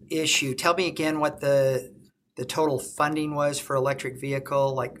vehicle issue. Tell me again what the total funding was for electric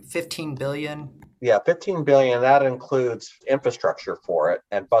vehicle, like 15 billion? Yeah, 15 billion. That includes infrastructure for it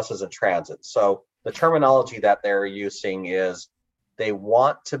and buses and transit. So the terminology that they're using is they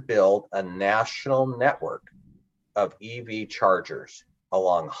want to build a national network of EV chargers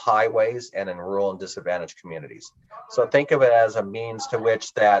along highways and in rural and disadvantaged communities. So think of it as a means to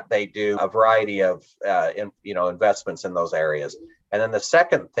which that they do a variety of investments in those areas. And then the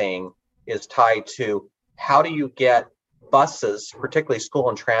second thing is tied to how do you get buses, particularly school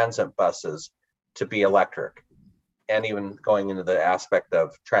and transit buses, to be electric, and even going into the aspect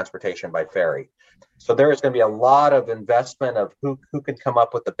of transportation by ferry. So there is going to be a lot of investment of who can come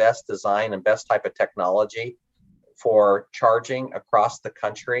up with the best design and best type of technology for charging across the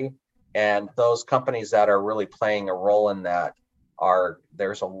country. And those companies that are really playing a role in that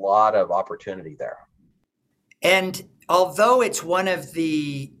there's a lot of opportunity there. And although it's one of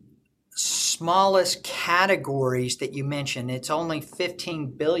the smallest categories that you mentioned, it's only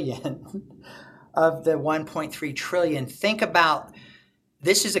 15 billion of the 1.3 trillion. Think about,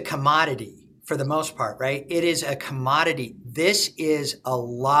 this is a commodity for the most part, right? It is a commodity. This is a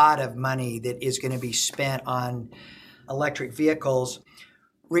lot of money that is going to be spent on electric vehicles.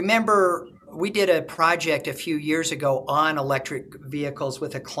 Remember, we did a project a few years ago on electric vehicles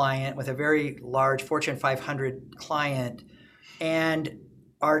with a client, with a very large Fortune 500 client. And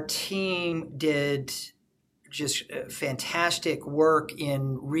our team did just fantastic work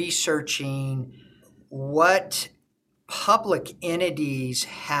in researching what public entities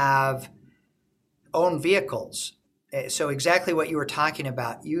have owned vehicles. So exactly what you were talking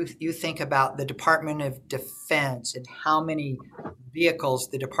about. You think about the Department of Defense and how many vehicles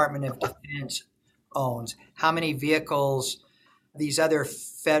the Department of Defense owns, how many vehicles these other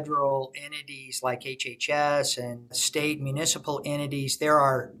federal entities like HHS and state municipal entities. There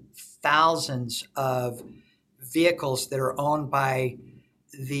are thousands of vehicles that are owned by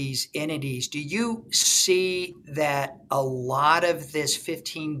these entities. Do you see that a lot of this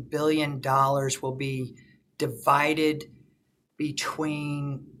 $15 billion will be divided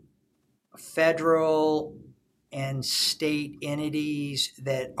between federal and state entities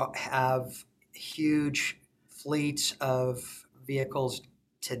that have huge fleets of vehicles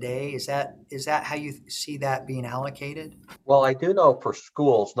today? Is that how you see that being allocated? Well, I do know for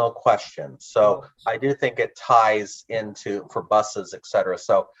schools, no question. So I do think it ties into for buses, et cetera.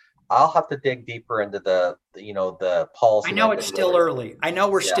 So I'll have to dig deeper into the policy. I know it's still early. I know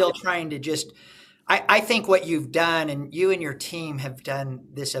we're still trying to just, I think what you've done, and you and your team have done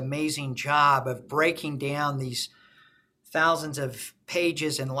this amazing job of breaking down these thousands of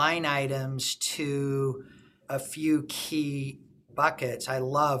pages and line items to a few key buckets. I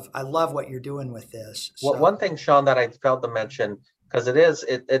love what you're doing with this. So. Well, one thing, Sean, that I failed to mention, because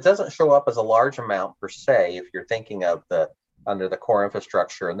it doesn't show up as a large amount per se, if you're thinking of the under the core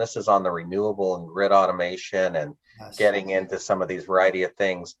infrastructure, and this is on the renewable and grid automation and Yes. getting into some of these variety of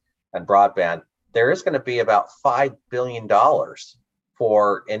things and broadband, there is going to be about $5 billion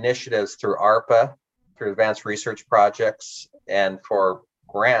for initiatives through ARPA, through advanced research projects, and for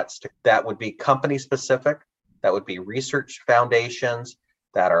grants that would be company specific, that would be research foundations,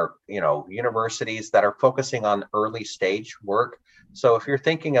 that are, universities that are focusing on early stage work. So if you're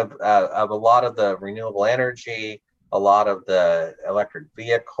thinking of a lot of the renewable energy, a lot of the electric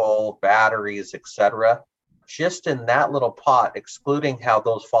vehicle, batteries, et cetera, just in that little pot, excluding how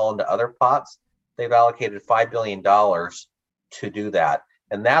those fall into other pots, they've allocated $5 billion to do that.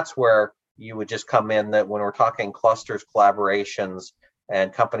 And that's where you would just come in, that when we're talking clusters, collaborations,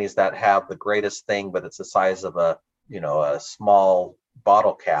 and companies that have the greatest thing, but it's the size of a small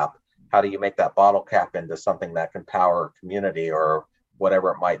bottle cap, how do you make that bottle cap into something that can power a community or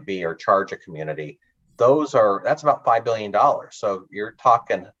whatever it might be, or charge a community? That's about $5 billion. So you're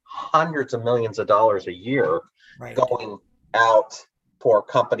talking hundreds of millions of dollars a year, right, going out for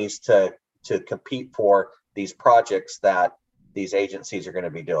companies to compete for these projects that these agencies are going to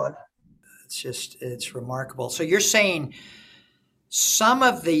be doing. It's remarkable. So you're saying some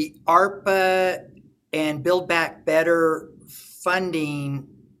of the ARPA and Build Back Better funding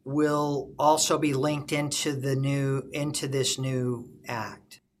will also be linked into this new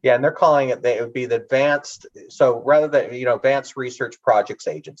act. Yeah, and they're calling it would be the advanced. So rather than Advanced Research Projects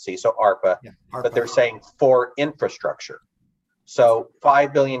Agency, so ARPA, ARPA, but they're saying for infrastructure. So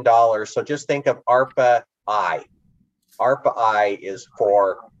 $5 billion. So just think of ARPA I. ARPA I is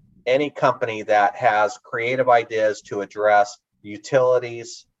for any company that has creative ideas to address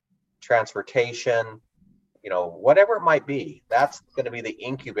utilities, transportation, whatever it might be. That's going to be the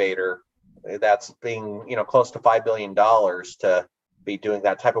incubator that's being, close to $5 billion to be doing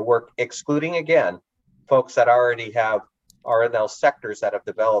that type of work, excluding, again, folks that already are in those sectors that have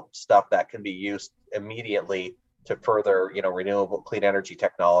developed stuff that can be used immediately to further, renewable clean energy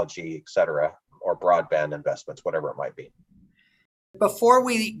technology, et cetera, or broadband investments, whatever it might be. Before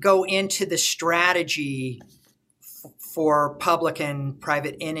we go into the strategy for public and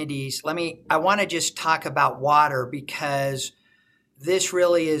private entities, I want to just talk about water, because this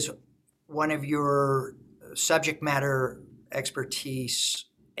really is one of your subject matter expertise,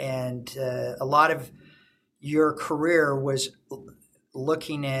 and a lot of your career was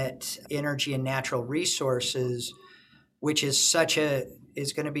looking at energy and natural resources, which is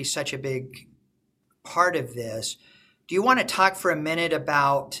going to be such a big part of this. Do you want to talk for a minute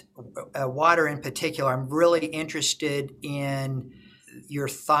about water in particular? I'm really interested in your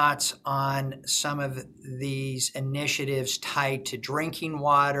thoughts on some of these initiatives tied to drinking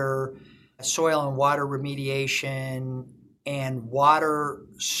water, soil and water remediation, and water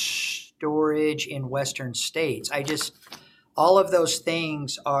storage in Western states. All of those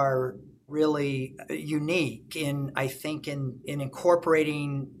things are really unique in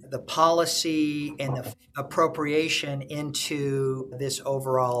incorporating the policy and the appropriation into this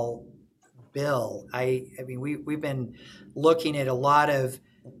overall bill. We've been looking at a lot of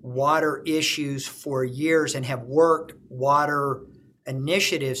water issues for years and have worked water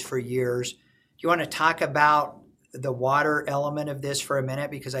initiatives for years. Do you want to talk about the water element of this for a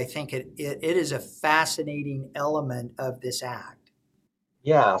minute? Because I think it is a fascinating element of this act.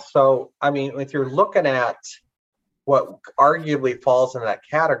 Yeah. So, if you're looking at what arguably falls in that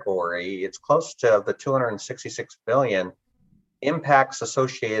category, it's close to the 266 billion impacts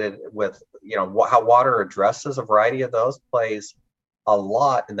associated with, how water addresses a variety of those plays a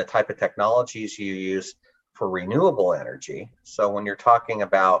lot in the type of technologies you use for renewable energy. So when you're talking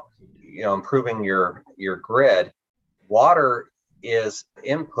about, improving your grid, water is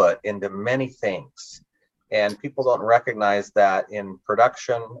input into many things. And people don't recognize that in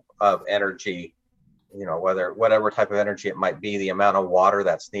production of energy, whatever type of energy it might be, the amount of water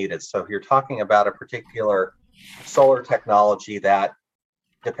that's needed. So if you're talking about a particular solar technology that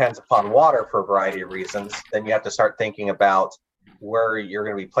depends upon water for a variety of reasons, then you have to start thinking about where you're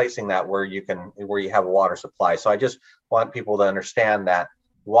going to be placing that, where you have a water supply. So I just want people to understand that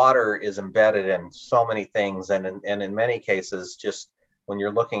water is embedded in so many things, and in many cases, just when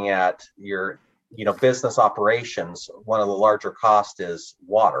you're looking at your business operations, one of the larger costs is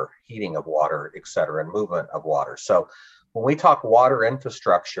water, heating of water, et cetera, and movement of water. So when we talk water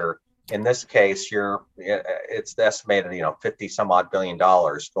infrastructure, in this case, it's estimated, $50 some odd billion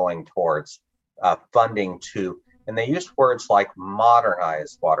going towards funding and they use words like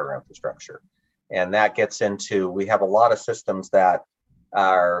modernize water infrastructure. And that gets into, we have a lot of systems that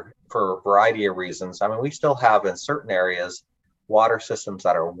are, for a variety of reasons, we still have in certain areas water systems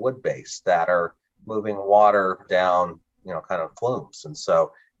that are wood-based, that are moving water down kind of flumes. And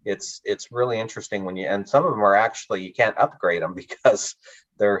so it's really interesting and some of them are actually, you can't upgrade them because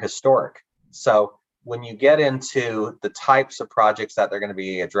they're historic. So when you get into the types of projects that they're going to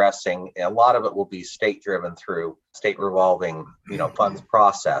be addressing, a lot of it will be state driven through state revolving, funds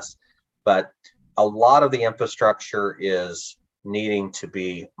process. But a lot of the infrastructure is needing to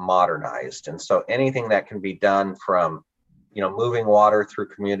be modernized. And so anything that can be done from, moving water through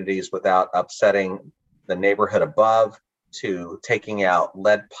communities without upsetting the neighborhood above, to taking out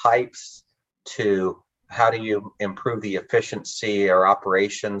lead pipes, to how do you improve the efficiency or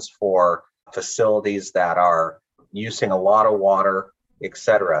operations for facilities that are using a lot of water, et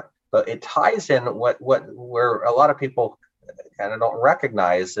cetera. But it ties in where a lot of people kind of don't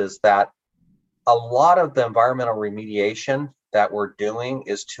recognize is that a lot of the environmental remediation that we're doing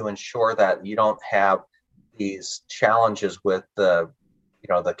is to ensure that you don't have these challenges with the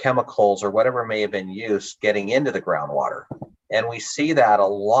chemicals or whatever may have been used getting into the groundwater. And we see that a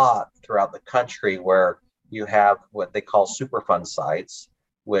lot throughout the country where you have what they call Superfund sites,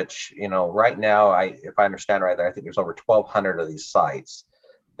 which, right now, if I understand right, I think there's over 1,200 of these sites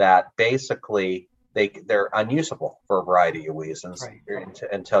that basically they're unusable for a variety of reasons, right,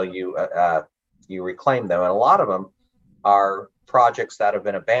 until you reclaim them. And a lot of them are projects that have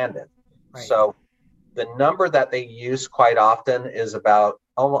been abandoned. Right. So the number that they use quite often is about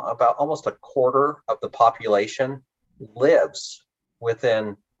almost a quarter of the population lives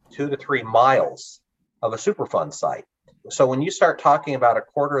within 2 to 3 miles of a Superfund site. So when you start talking about a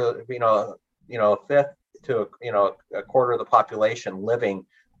quarter, a fifth to a quarter of the population living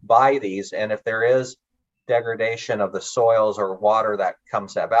by these, and if there is degradation of the soils or water that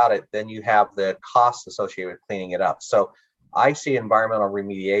comes about it, then you have the costs associated with cleaning it up. So I see environmental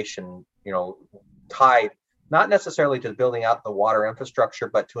remediation, tied not necessarily to building out the water infrastructure,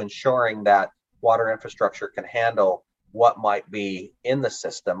 but to ensuring that water infrastructure can handle what might be in the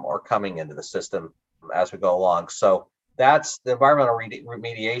system or coming into the system as we go along. So that's the environmental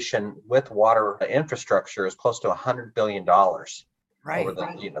remediation with water infrastructure is close to $100 billion. Right.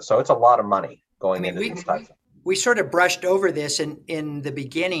 So it's a lot of money going into these types. We sort of brushed over this in the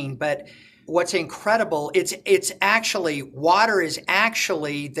beginning, but what's incredible, it's actually, water is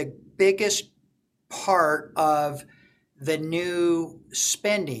actually the biggest part of the new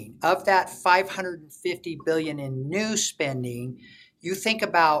spending. Of that $550 billion in new spending, you think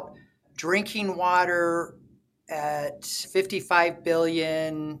about drinking water at $55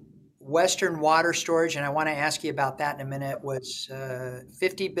 billion, Western water storage, and I want to ask you about that in a minute, was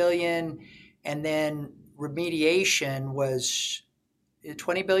 $50 billion, and then remediation was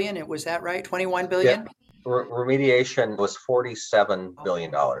 $20 billion. Was that right? $21 billion? Yeah. Remediation was $47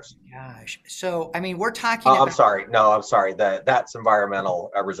 billion. Gosh. So, we're talking about... I'm sorry. That's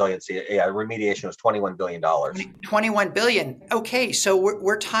environmental resiliency. Yeah, remediation was $21 billion. $21 billion. Okay, so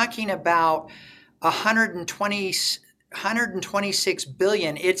we're talking about 126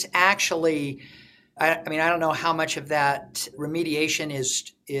 billion. It's actually, I don't know how much of that remediation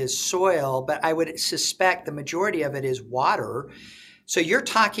is soil, but I would suspect the majority of it is water. So you're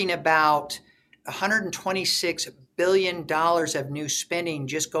talking about $126 billion of new spending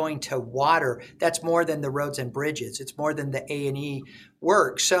just going to water. That's more than the roads and bridges. It's more than the A&E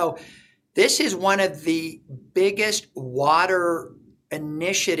work. So this is one of the biggest water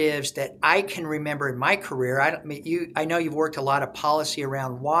initiatives that I can remember in my career. I know you've worked a lot of policy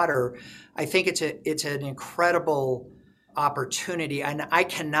around water. I think it's an incredible opportunity, and I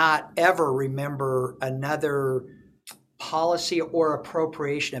cannot ever remember another policy or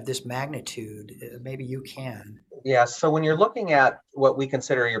appropriation of this magnitude. Maybe you can. Yeah, so when you're looking at what we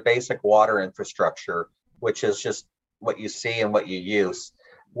consider your basic water infrastructure, which is just what you see and what you use,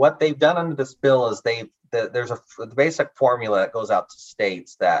 what they've done under this bill is there's a basic formula that goes out to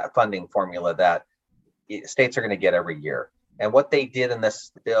states, that a funding formula that states are going to get every year. And what they did in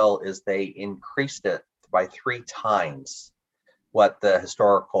this bill is they increased it by 3 times what the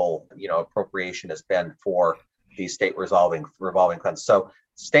historical, appropriation has been for these state revolving funds. So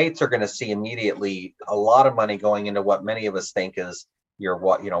states are going to see immediately a lot of money going into what many of us think is your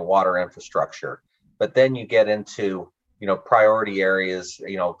water infrastructure. But then you get into priority areas,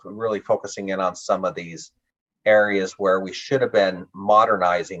 really focusing in on some of these areas where we should have been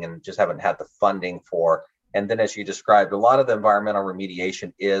modernizing and just haven't had the funding for. And then, as you described, a lot of the environmental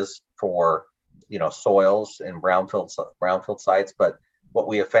remediation is for, soils and brownfield sites. But what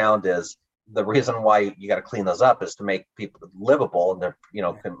we have found is the reason why you got to clean those up is to make people livable and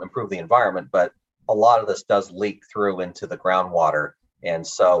can improve the environment. But a lot of this does leak through into the groundwater. And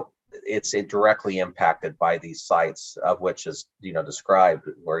so it's directly impacted by these sites, of which is, described,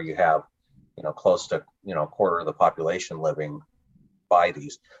 where you have, close to, a quarter of the population living by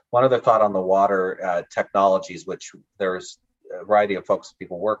these. One other thought on the water technologies, which there's a variety of folks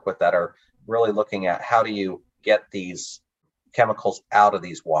people work with that are really looking at how do you get these chemicals out of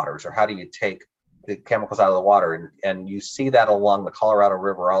these waters, or how do you take the chemicals out of the water? And you see that along the Colorado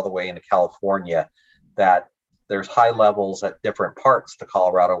River all the way into California, that there's high levels at different parts of the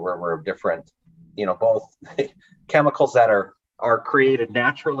Colorado River of different, both chemicals that are created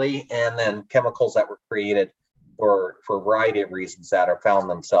naturally, and then chemicals that were created for a variety of reasons that are found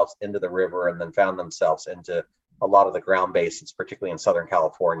themselves into the river and then found themselves into a lot of the ground basins, particularly in Southern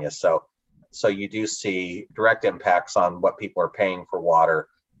California. So you do see direct impacts on what people are paying for water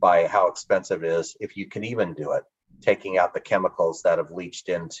by how expensive it is, if you can even do it, taking out the chemicals that have leached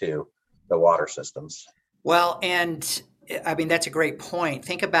into the water systems. Well, and I mean, that's a great point.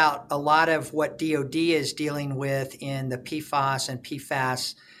 Think about a lot of what DOD is dealing with in the PFAS and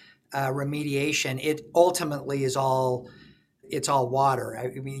PFAS remediation. It ultimately is it's all water.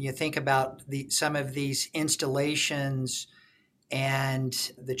 I mean, you think about some of these installations and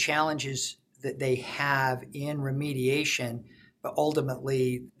the challenges that they have in remediation, but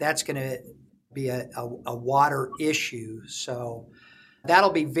ultimately that's going to be a water issue. So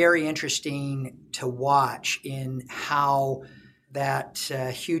that'll be very interesting to watch in how that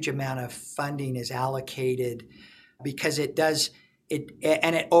huge amount of funding is allocated, because it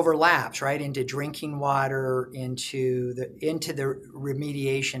overlaps right into drinking water, into the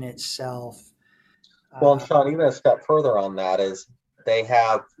remediation itself. Well, and Sean, even a step further on that is they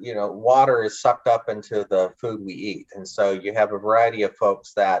have, water is sucked up into the food we eat. And so you have a variety of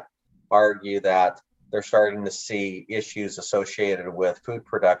folks that argue that they're starting to see issues associated with food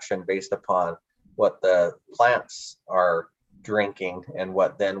production based upon what the plants are drinking and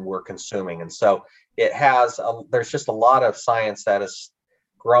what then we're consuming. And so there's just a lot of science that is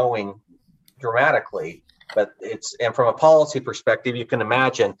growing dramatically. But and from a policy perspective, you can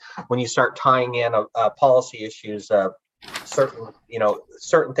imagine when you start tying in policy issues of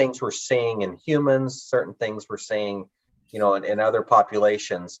certain things we're seeing in humans, certain things we're seeing, in other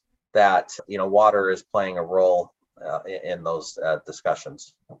populations, that water is playing a role in those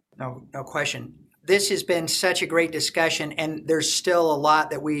discussions. No question. This has been such a great discussion, and there's still a lot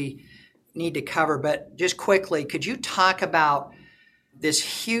that we need to cover. But just quickly, could you talk about this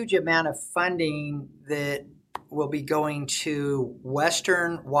huge amount of funding that will be going to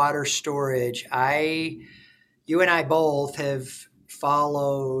Western water storage? You and I both have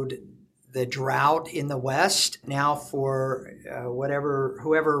followed the drought in the West now for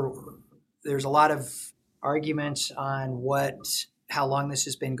whoever. There's a lot of arguments on how long this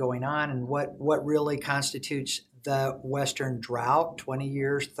has been going on and what really constitutes the Western drought, 20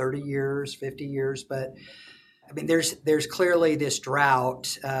 years, 30 years, 50 years. But I mean, there's clearly this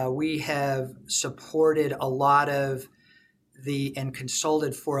drought. We have supported a lot of and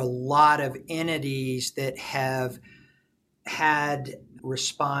consulted for a lot of entities that have had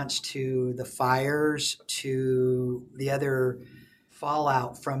response to the fires, to the other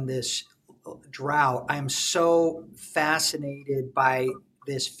fallout from this drought. I'm so fascinated by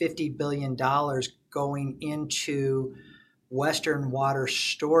this $50 billion going into Western water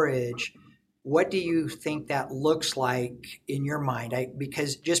storage. What do you think that looks like in your mind?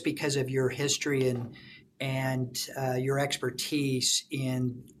 Because of your history and your expertise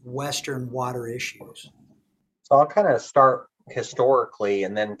in Western water issues. So I'll kind of start historically,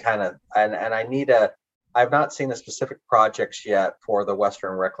 and then I've not seen the specific projects yet for the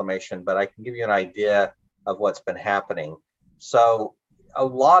Western reclamation, but I can give you an idea of what's been happening. So a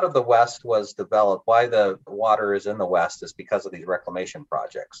lot of the West was developed. Why the water is in the West is because of these reclamation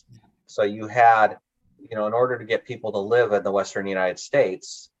projects. So you had, in order to get people to live in the Western United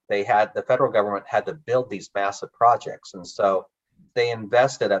States, the federal government had to build these massive projects. And so they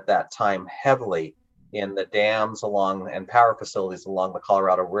invested at that time heavily in the dams and power facilities along the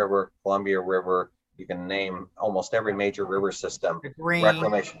Colorado River, Columbia River. You can name almost every major river system.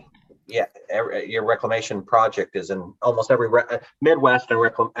 Reclamation. Yeah, your reclamation project is in almost every Midwest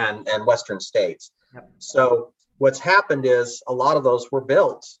and Western states. Yep. So what's happened is a lot of those were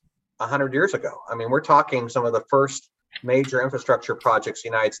built 100 years ago. I mean, we're talking some of the first major infrastructure projects the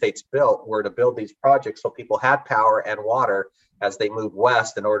United States built were to build these projects so people had power and water as they moved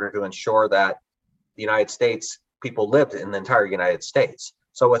west in order to ensure that the United States, people lived in the entire United States.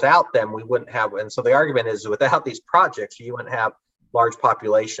 So without them, we wouldn't have, and so the argument is without these projects, you wouldn't have large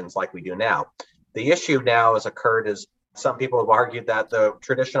populations like we do now. The issue now has occurred is some people have argued that the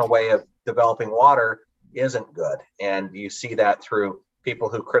traditional way of developing water isn't good. And you see that through people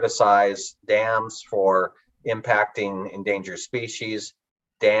who criticize dams for impacting endangered species,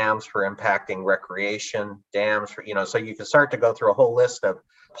 dams for impacting recreation, dams for, so you can start to go through a whole list of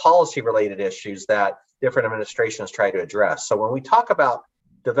policy related issues that different administrations try to address. So when we talk about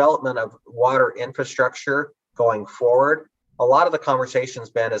development of water infrastructure going forward, a lot of the conversation's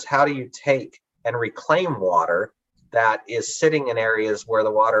been is how do you take and reclaim water that is sitting in areas where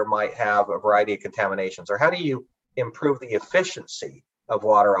the water might have a variety of contaminations, or how do you improve the efficiency of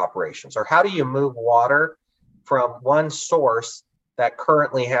water operations, or how do you move water from one source that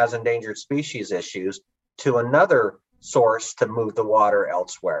currently has endangered species issues to another source to move the water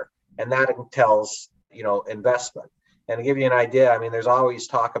elsewhere. And that entails, investment. And to give you an idea, I mean, there's always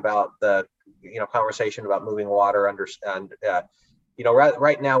talk about the, conversation about moving water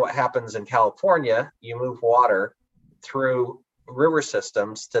right now what happens in California, you move water through river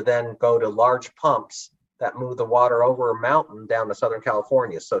systems to then go to large pumps that move the water over a mountain down to Southern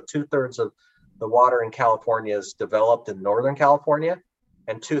California. So 2/3 of the water in California is developed in Northern California,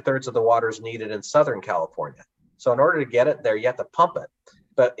 and 2/3 of the water is needed in Southern California. So in order to get it there, you have to pump it.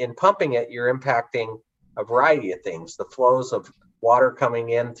 But in pumping it, you're impacting a variety of things. The flows of water coming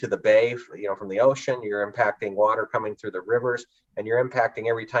into the bay, from the ocean, you're impacting water coming through the rivers, and you're impacting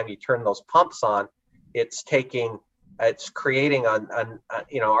every time you turn those pumps on, it's creating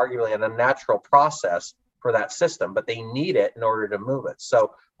arguably an unnatural process for that system, but they need it in order to move it.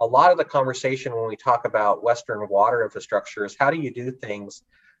 So a lot of the conversation when we talk about Western water infrastructure is how do you do things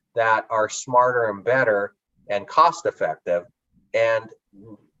that are smarter and better and cost effective? And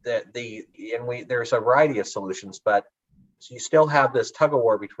there's a variety of solutions, but you still have this tug of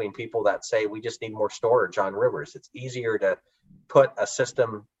war between people that say we just need more storage on rivers. It's easier to put a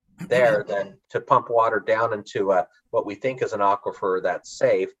system there than to pump water down into what we think is an aquifer that's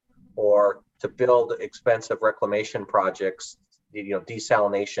safe, or to build expensive reclamation projects,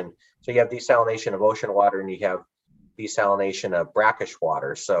 desalination. So you have desalination of ocean water and you have desalination of brackish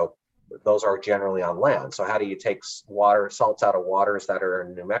water. So those are generally on land. So how do you take salts out of waters that are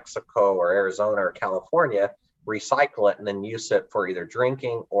in New Mexico or Arizona or California, recycle it, and then use it for either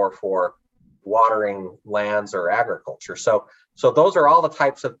drinking or for watering lands or agriculture? So those are all the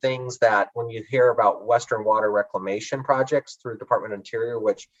types of things that when you hear about Western water reclamation projects through Department of Interior,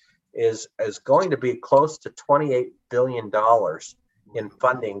 which is going to be close to $28 billion in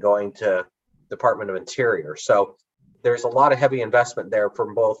funding going to Department of Interior. So there's a lot of heavy investment there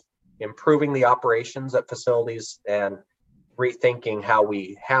from both improving the operations at facilities and rethinking how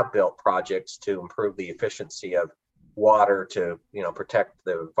we have built projects to improve the efficiency of water to, protect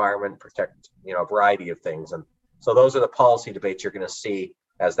the environment, protect, a variety of things. And so those are the policy debates you're going to see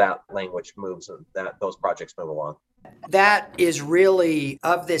as that language moves and that those projects move along. That is really,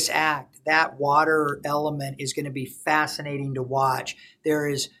 of this act, that water element is going to be fascinating to watch. There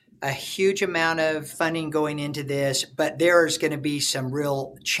is a huge amount of funding going into this, but there's going to be some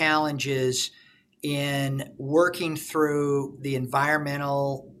real challenges in working through the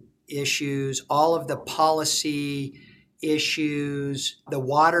environmental issues, all of the policy issues, the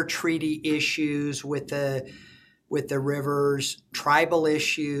water treaty issues with the rivers, tribal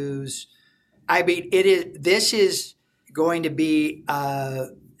issues. I mean, this is going to be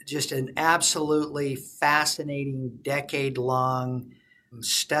just an absolutely fascinating decade-long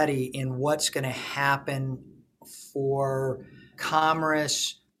study in what's going to happen for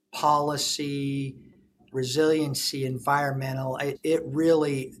commerce, policy, resiliency, environmental. It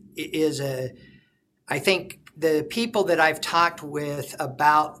really is I think the people that I've talked with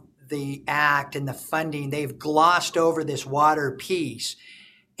about the act and the funding, they've glossed over this water piece.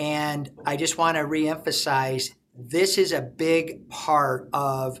 And I just want to reemphasize, this is a big part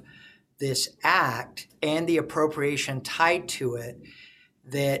of this act and the appropriation tied to it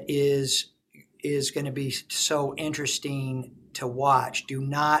that is going to be so interesting to watch. Do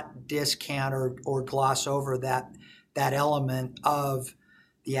not discount or gloss over that element of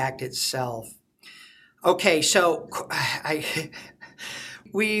the act itself. Okay, so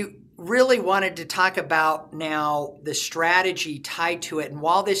we really wanted to talk about now the strategy tied to it. And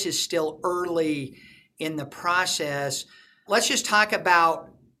while this is still early in the process, let's just talk about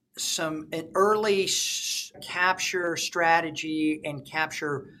an early capture strategy and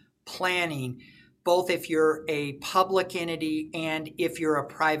capture planning, both if you're a public entity and if you're a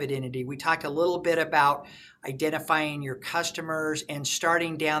private entity. We talked a little bit about identifying your customers and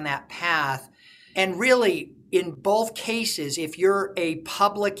starting down that path. And really, in both cases, if you're a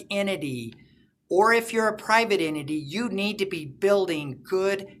public entity or if you're a private entity, you need to be building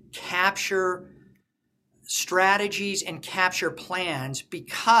good capture strategies and capture plans,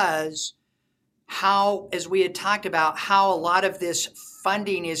 because as we had talked about, how a lot of this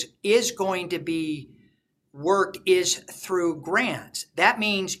funding is going to be work is through grants. That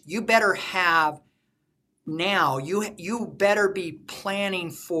means you better have now, you better be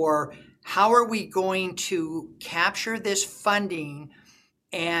planning for how are we going to capture this funding,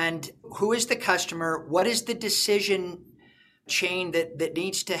 and who is the customer, what is the decision chain that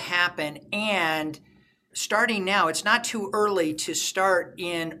needs to happen. And starting now, it's not too early to start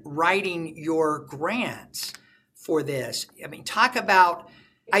in writing your grants for this. I mean, talk about,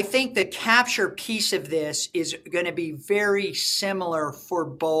 I think the capture piece of this is going to be very similar for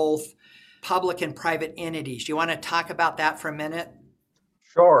both public and private entities. Do you want to talk about that for a minute?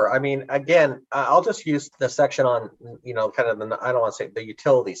 Sure. I mean, again, I'll just use the section on, kind of I don't want to say the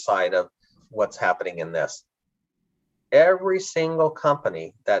utility side of what's happening in this. Every single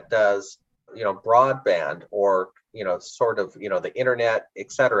company that does, broadband or, sort of, the internet,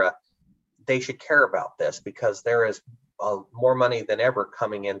 et cetera, they should care about this because there is more money than ever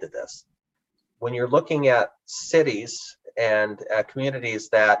coming into this. When you're looking at cities and communities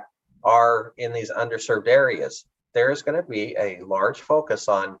that are in these underserved areas, there is going to be a large focus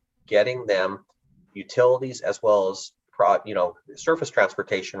on getting them utilities as well as surface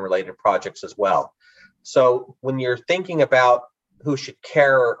transportation related projects as well. So when you're thinking about who should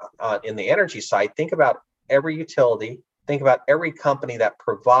care in the energy side, think about every utility, think about every company that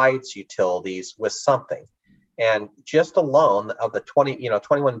provides utilities with something. And just alone of the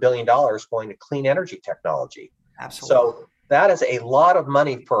 $21 billion going to clean energy technology. Absolutely. So that is a lot of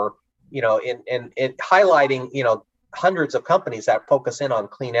money for, in highlighting, hundreds of companies that focus in on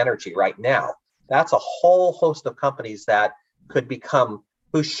clean energy right now. That's a whole host of companies that could become,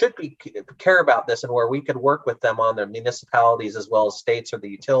 who should be care about this, and where we could work with them on their municipalities as well as states or the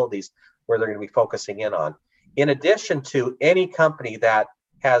utilities where they're going to be focusing in on. In addition to any company that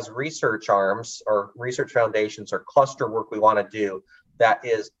has research arms or research foundations or cluster work we want to do that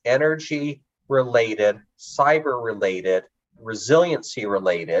is energy related, cyber related, resiliency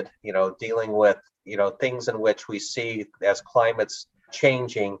related, dealing with, things in which we see as climate's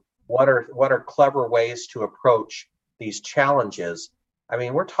changing, what are clever ways to approach these challenges. I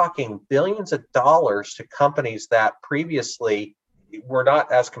mean, we're talking billions of dollars to companies that previously were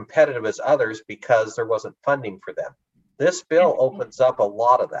not as competitive as others because there wasn't funding for them. This bill opens up a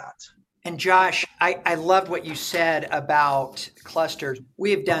lot of that. And Josh, I loved what you said about clusters. We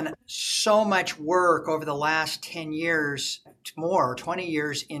have done so much work over the last 10 years, more, 20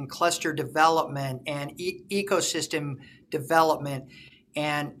 years in cluster development and ecosystem development.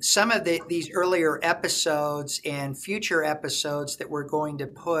 And some of these earlier episodes and future episodes that we're going to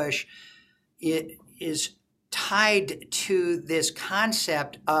push, it is tied to this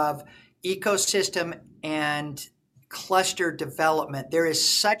concept of ecosystem and cluster development. There is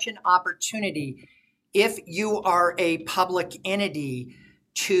such an opportunity if you are a public entity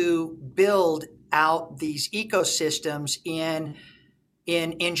to build out these ecosystems in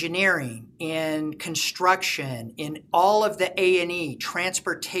engineering, in construction, in all of the A&E,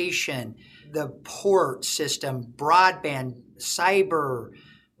 transportation, the port system, broadband, cyber,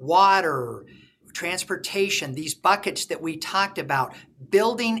 water, transportation, these buckets that we talked about,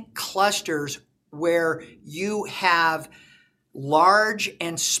 building clusters where you have large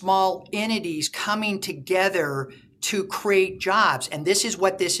and small entities coming together to create jobs. And this is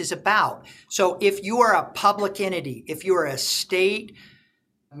what this is about. So if you are a public entity, if you are a state,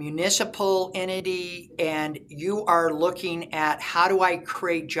 municipal entity, and you are looking at how do I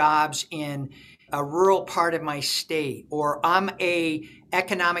create jobs in a rural part of my state, or I'm a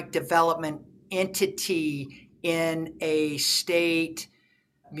economic development entity in a state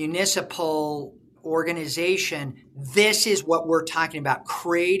municipal organization, this is what we're talking about,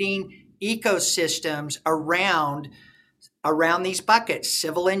 creating ecosystems around these buckets: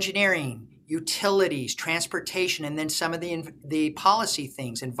 civil engineering, utilities, transportation, and then some of the policy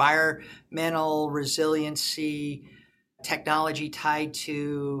things, environmental resiliency, technology tied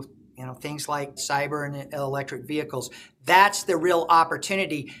to things like cyber and electric vehicles. That's the real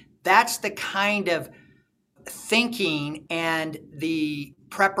opportunity. That's the kind of thinking and the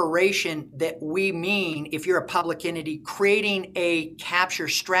preparation that we mean if you're a public entity, creating a capture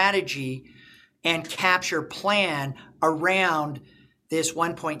strategy and capture plan around this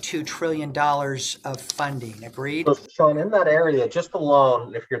 $1.2 trillion of funding. Agreed? So, Sean, in that area, just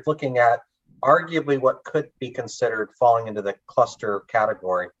alone, if you're looking at arguably what could be considered falling into the cluster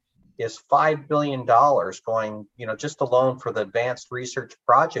category, is $5 billion going, just alone for the Advanced Research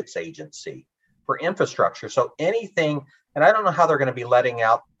Projects Agency for infrastructure. So anything, and I don't know how they're going to be letting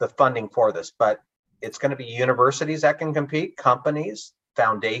out the funding for this, but it's going to be universities that can compete, companies,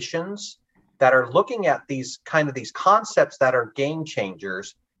 foundations that are looking at these concepts that are game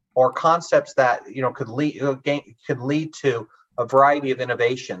changers or concepts that could lead to a variety of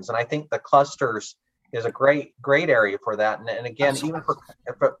innovations. And I think the clusters is a great area for that. And again, even for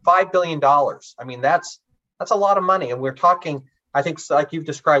 $5 billion, I mean that's a lot of money. And we're talking, I think, like you've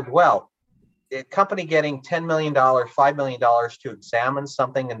described well, a company getting $10 million, $5 million to examine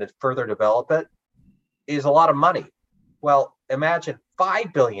something and to further develop it is a lot of money. Well, imagine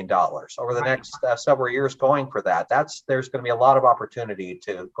 $5 billion over the next several years going for that. There's going to be a lot of opportunity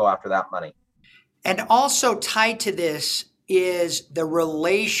to go after that money. And also tied to this is the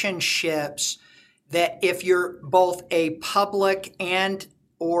relationships that if you're both a public and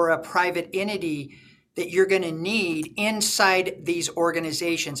or a private entity, that you're going to need inside these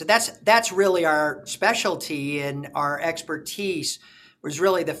organizations. And that's really our specialty, and our expertise was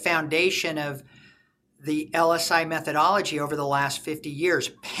really the foundation of the LSI methodology over the last 50 years,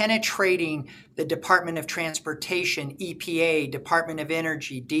 penetrating the Department of Transportation, EPA, Department of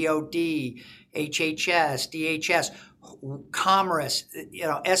Energy, DOD, HHS, DHS, Commerce,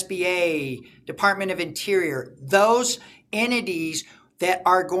 SBA, Department of Interior, those entities that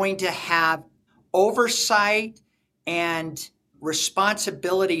are going to have oversight and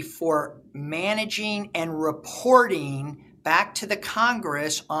responsibility for managing and reporting back to the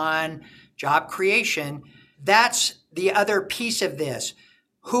Congress on job creation. That's the other piece of this.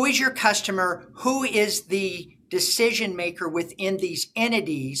 Who is your customer? Who is the decision maker within these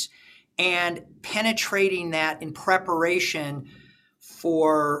entities? And penetrating that in preparation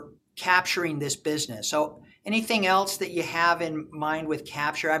for capturing this business. So anything else that you have in mind with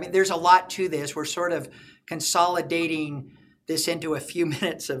capture? I mean, there's a lot to this. We're sort of consolidating this into a few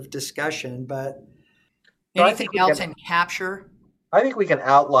minutes of discussion, but anything else in capture? I think we can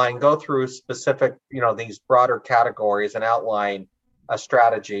go through specific, these broader categories and outline a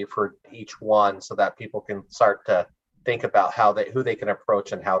strategy for each one so that people can start to think about who they can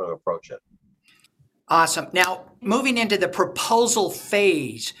approach and how to approach it. Awesome. Now, moving into the proposal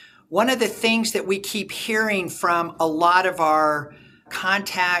phase, one of the things that we keep hearing from a lot of our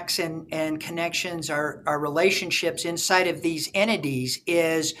contacts and connections, our relationships inside of these entities,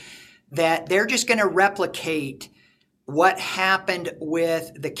 is that they're just going to replicate what happened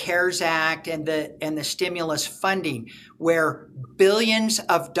with the CARES Act and the stimulus funding, where billions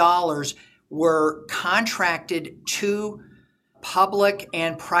of dollars were contracted to public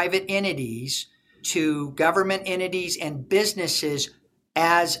and private entities, to government entities and businesses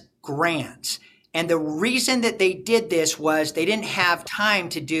as grants. And the reason that they did this was they didn't have time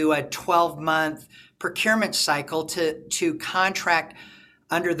to do a 12-month procurement cycle to contract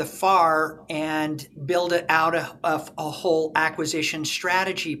under the FAR and build it out a whole acquisition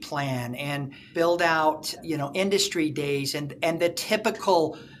strategy plan and build out, industry days and the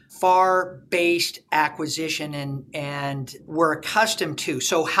typical FAR-based acquisition and we're accustomed to.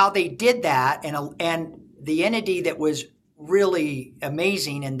 So how they did that, and the entity that was really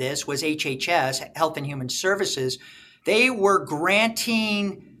amazing in this was HHS, Health and Human Services. They were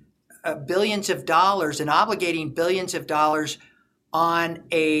granting billions of dollars and obligating billions of dollars on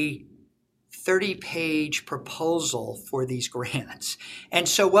a 30-page proposal for these grants. And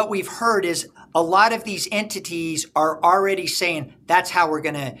so what we've heard is a lot of these entities are already saying that's how we're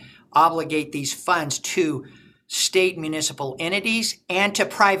going to obligate these funds to state municipal entities and to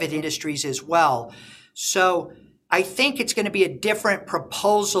private industries as well. So I think it's going to be a different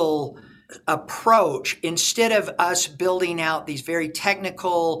proposal approach. Instead of us building out these very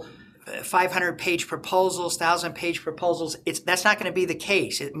technical 500-page proposals, 1,000-page proposals, that's not going to be the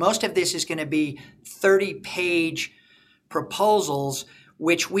case. Most of this is going to be 30-page proposals,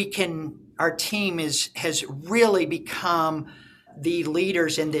 which our team has really become the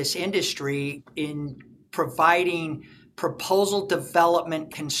leaders in this industry in providing proposal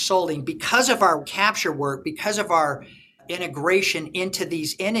development consulting. Because of our capture work, because of our integration into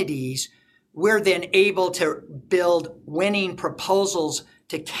these entities, we're then able to build winning proposals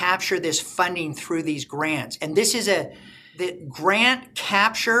to capture this funding through these grants. And the grant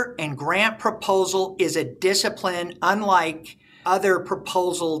capture and grant proposal is a discipline unlike other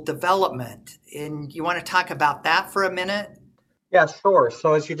proposal development. And you want to talk about that for a minute? Yeah, sure.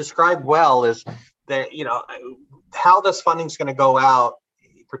 So as you described well, is that, how this funding is going to go out,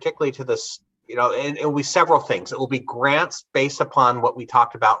 particularly to this, it will be several things. It will be grants based upon what we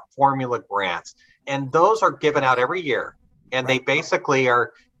talked about, formula grants. And those are given out every year. And they basically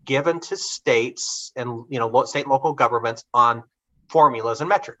are given to states and state and local governments on formulas and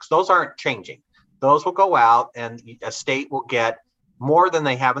metrics. Those aren't changing. Those will go out, and a state will get more than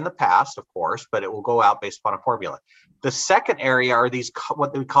they have in the past, of course, but it will go out based upon a formula. The second area are these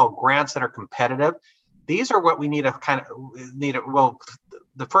what we call grants that are competitive. These are what we need to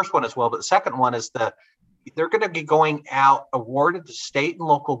the the first one as well, but the second one is they're going to be going out awarded to state and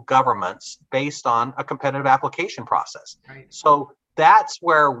local governments based on a competitive application process. Right. So that's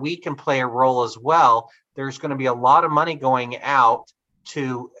where we can play a role as well. There's going to be a lot of money going out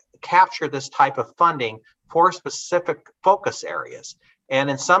to capture this type of funding for specific focus areas. And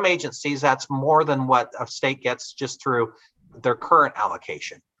in some agencies, that's more than what a state gets just through their current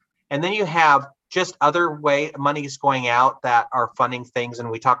allocation. And then you have just other way monies going out that are funding things. And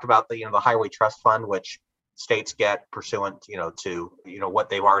we talked about the Highway Trust Fund, which states get pursuant, to what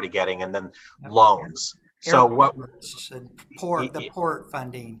they've already getting, and then loans. So the port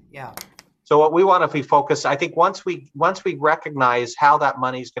funding, yeah. So what we want to be focused, I think once we recognize how that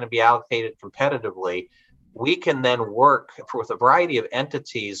money is going to be allocated competitively, we can then work with a variety of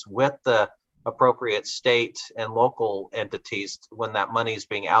entities with the appropriate state and local entities when that money is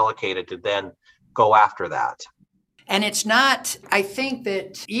being allocated to then go after that. And it's not, I think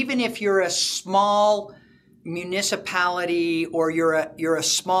that even if you're a small municipality or you're a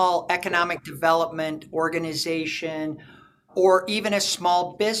small economic development organization or even a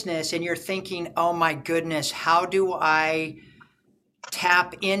small business and you're thinking, oh my goodness, how do I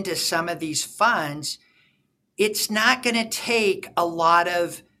tap into some of these funds? It's not going to take a lot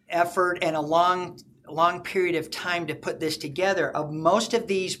of effort and a long period of time to put this together. Most of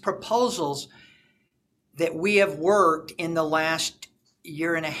these proposals that we have worked in the last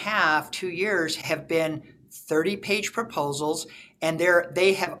year and a half, 2 years, have been 30-page proposals, and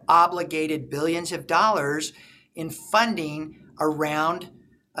they have obligated billions of dollars in funding around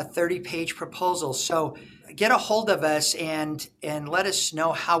a 30-page proposal. So get a hold of us and let us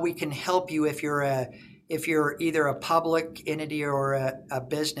know how we can help you if you're either a public entity or a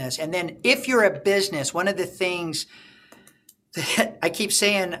business. And then if you're a business, one of the things that I keep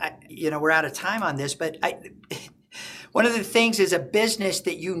saying, we're out of time on this, but one of the things as a business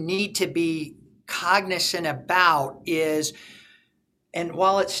that you need to be cognizant about is, and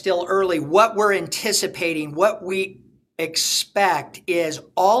while it's still early, what we're anticipating, what we expect is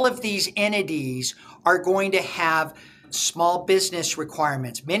all of these entities are going to have small business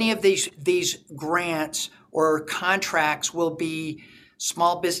requirements. Many of these grants or contracts will be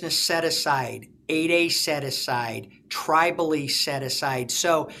small business set aside, 8A set aside, tribally set aside.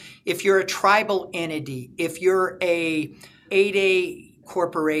 So if you're a tribal entity, if you're a 8A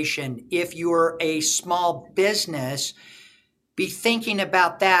corporation, if you're a small business, be thinking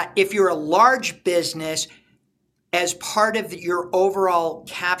about that. If you're a large business, as part of your overall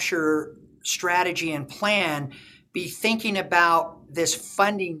capture strategy and plan, be thinking about this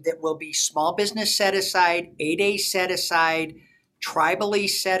funding that will be small business set aside, 8A set aside, tribally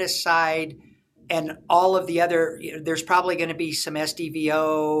set aside, and all of the other, there's probably going to be some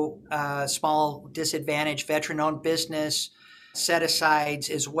SDVO, small disadvantaged veteran-owned business set-asides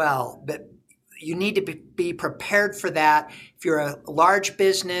as well. But you need to be prepared for that. If you're a large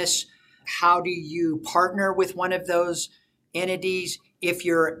business, how do you partner with one of those entities? If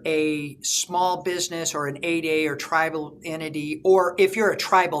you're a small business or an 8A or tribal entity, or if you're a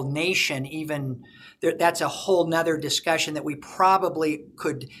tribal nation, even that's a whole nother discussion that we probably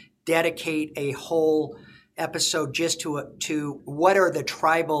could dedicate a whole episode just to what are the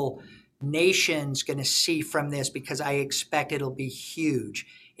tribal nations going to see from this, because I expect it'll be huge.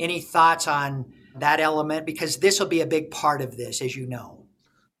 Any thoughts on that element? Because this will be a big part of this, as you know.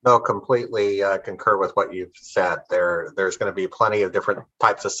 No, completely concur with what you've said. There's going to be plenty of different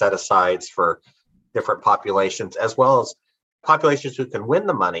types of set-asides for different populations, as well as populations who can win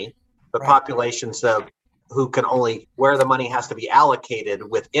the money, but populations who can only, where the money has to be allocated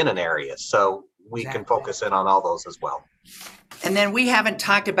within an area. So we can focus in on all those as well. And then we haven't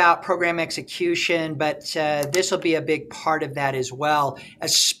talked about program execution, but this will be a big part of that as well,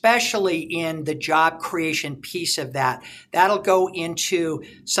 especially in the job creation piece of that. That'll go into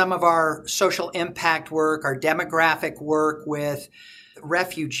some of our social impact work, our demographic work with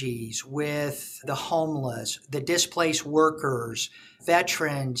refugees, with the homeless, the displaced workers,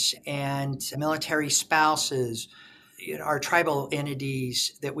 veterans, and military spouses, our tribal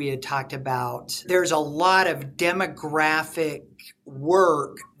entities that we had talked about. There's a lot of demographic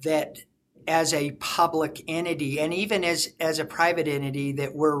work that as a public entity and even as a private entity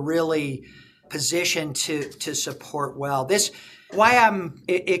that we're really positioned to support well. Why I'm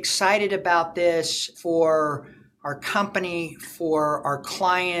excited about this for our company, for our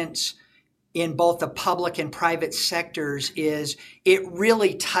clients in both the public and private sectors is it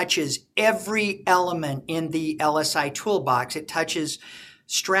really touches every element in the LSI toolbox. It touches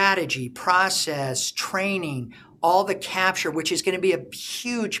strategy, process, training, all the capture, which is going to be a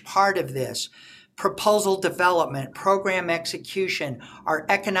huge part of this. proposal development, program execution, our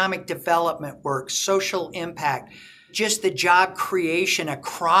economic development work, social impact, just the job creation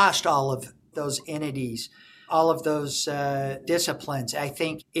across all of those entities, all of those disciplines, I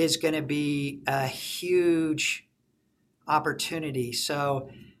think is going to be a huge opportunity.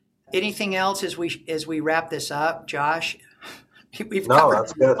 So anything else as we wrap this up, Josh? We've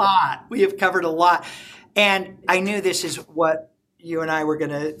covered a lot. We have covered a lot. And I knew this is what you and I were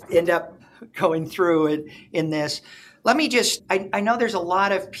going to end up going through it in this. Let me just, I know there's a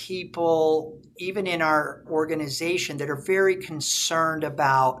lot of people, even in our organization, that are very concerned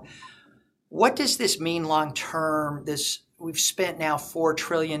about what does this mean long term? We've spent now $4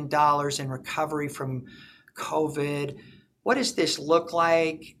 trillion in recovery from COVID. What does this look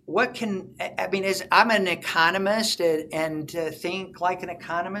like? I'm an economist and think like an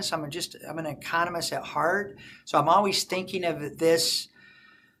economist. I'm an economist at heart. So I'm always thinking of this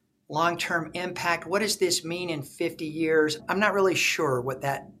long-term impact. What does this mean in 50 years? I'm not really sure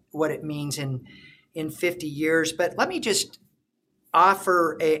what it means in 50 years, but let me just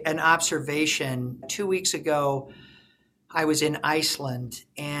offer an observation. 2 weeks ago, I was in Iceland,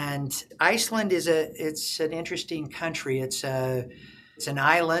 and Iceland it's an interesting country. It's an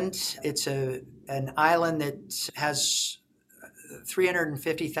island. It's an island that has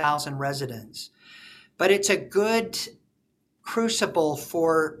 350,000 residents, but it's a good crucible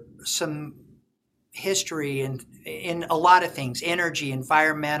for some history and in a lot of things: energy,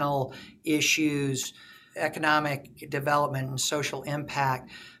 environmental issues, economic development, and social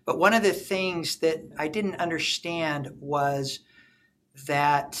impact. But one of the things that I didn't understand was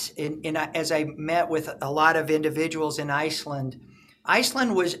that as I met with a lot of individuals in Iceland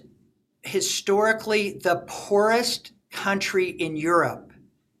was historically the poorest country in Europe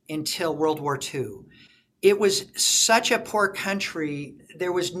until World War II. It was such a poor country.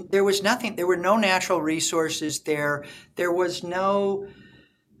 There was nothing. There were no natural resources there. There was no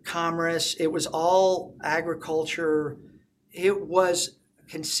commerce. It was all agriculture. It was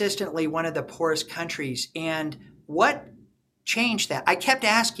consistently one of the poorest countries. And what changed that? I kept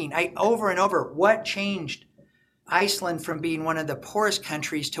asking over and over, what changed Iceland from being one of the poorest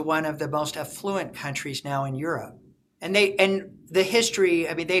countries to one of the most affluent countries now in Europe? And the history,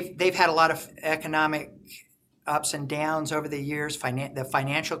 they've had a lot of economic ups and downs over the years, the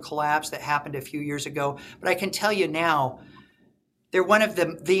financial collapse that happened a few years ago. But I can tell you now, they're one of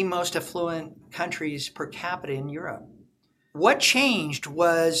the most affluent countries per capita in Europe. What changed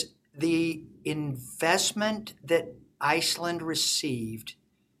was the investment that Iceland received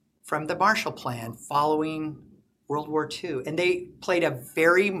from the Marshall Plan following World War II. And they played a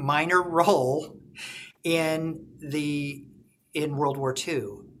very minor role in World War II,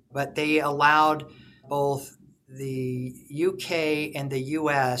 but they allowed both the UK and the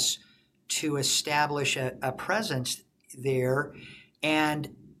US to establish a presence there.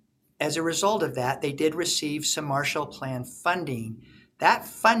 And as a result of that, they did receive some Marshall Plan funding. That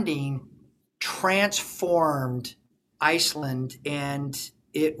funding transformed Iceland, and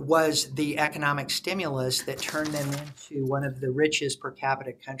it was the economic stimulus that turned them into one of the richest per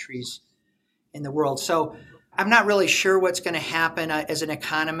capita countries in the world. So I'm not really sure what's going to happen. As an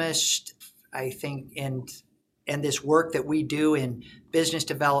economist, I think, and this work that we do in business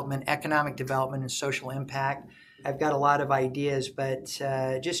development, economic development, and social impact, I've got a lot of ideas, but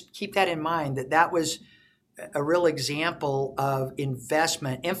just keep that in mind, that was a real example of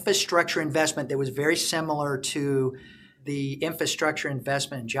infrastructure investment that was very similar to the Infrastructure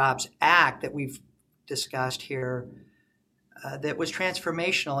Investment and Jobs Act that we've discussed here, that was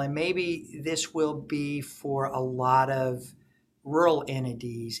transformational. And maybe this will be for a lot of rural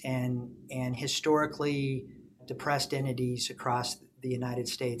entities and historically depressed entities across the United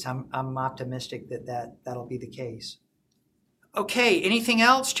States. I'm optimistic that'll be the case. Okay, anything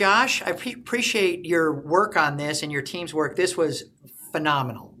else, Josh? I appreciate your work on this and your team's work. This was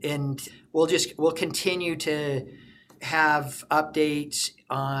phenomenal, and we'll continue to have updates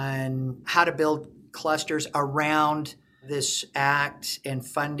on how to build clusters around this act and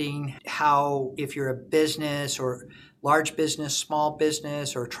funding. How, if you're a business or large business, small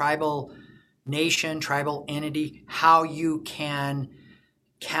business, or tribal nation, tribal entity, how you can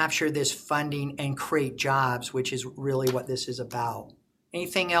capture this funding and create jobs, which is really what this is about.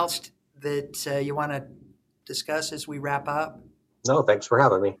 Anything else that you want to discuss as we wrap up? No, thanks for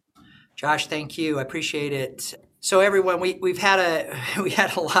having me. Josh, thank you. I appreciate it. So everyone, we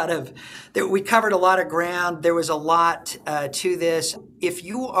covered a lot of ground. There was a lot to this. If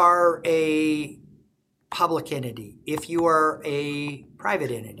you are a public entity, if you are a private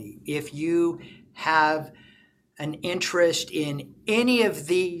entity, if you have an interest in any of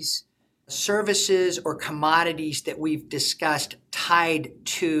these services or commodities that we've discussed tied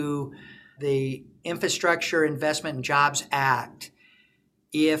to the Infrastructure Investment and Jobs Act,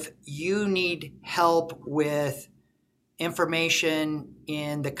 if you need help with information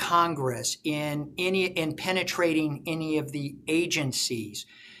in the Congress, in penetrating any of the agencies,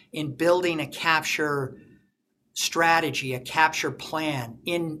 in building a capture strategy, a capture plan,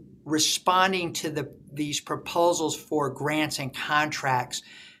 in responding to these proposals for grants and contracts,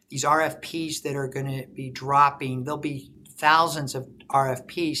 these RFPs that are going to be dropping, there'll be thousands of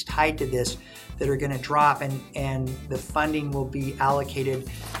RFPs tied to this that are going to drop, and the funding will be allocated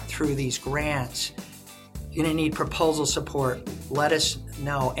through these grants. You're going to need proposal support. Let us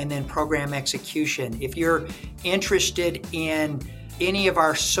know. And then program execution. If you're interested in any of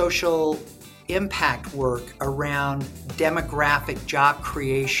our social impact work around demographic job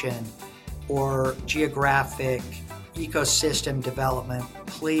creation or geographic ecosystem development,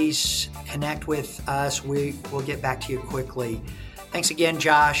 please connect with us. We will get back to you quickly. Thanks again,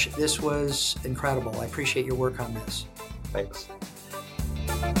 Josh. This was incredible. I appreciate your work on this. Thanks.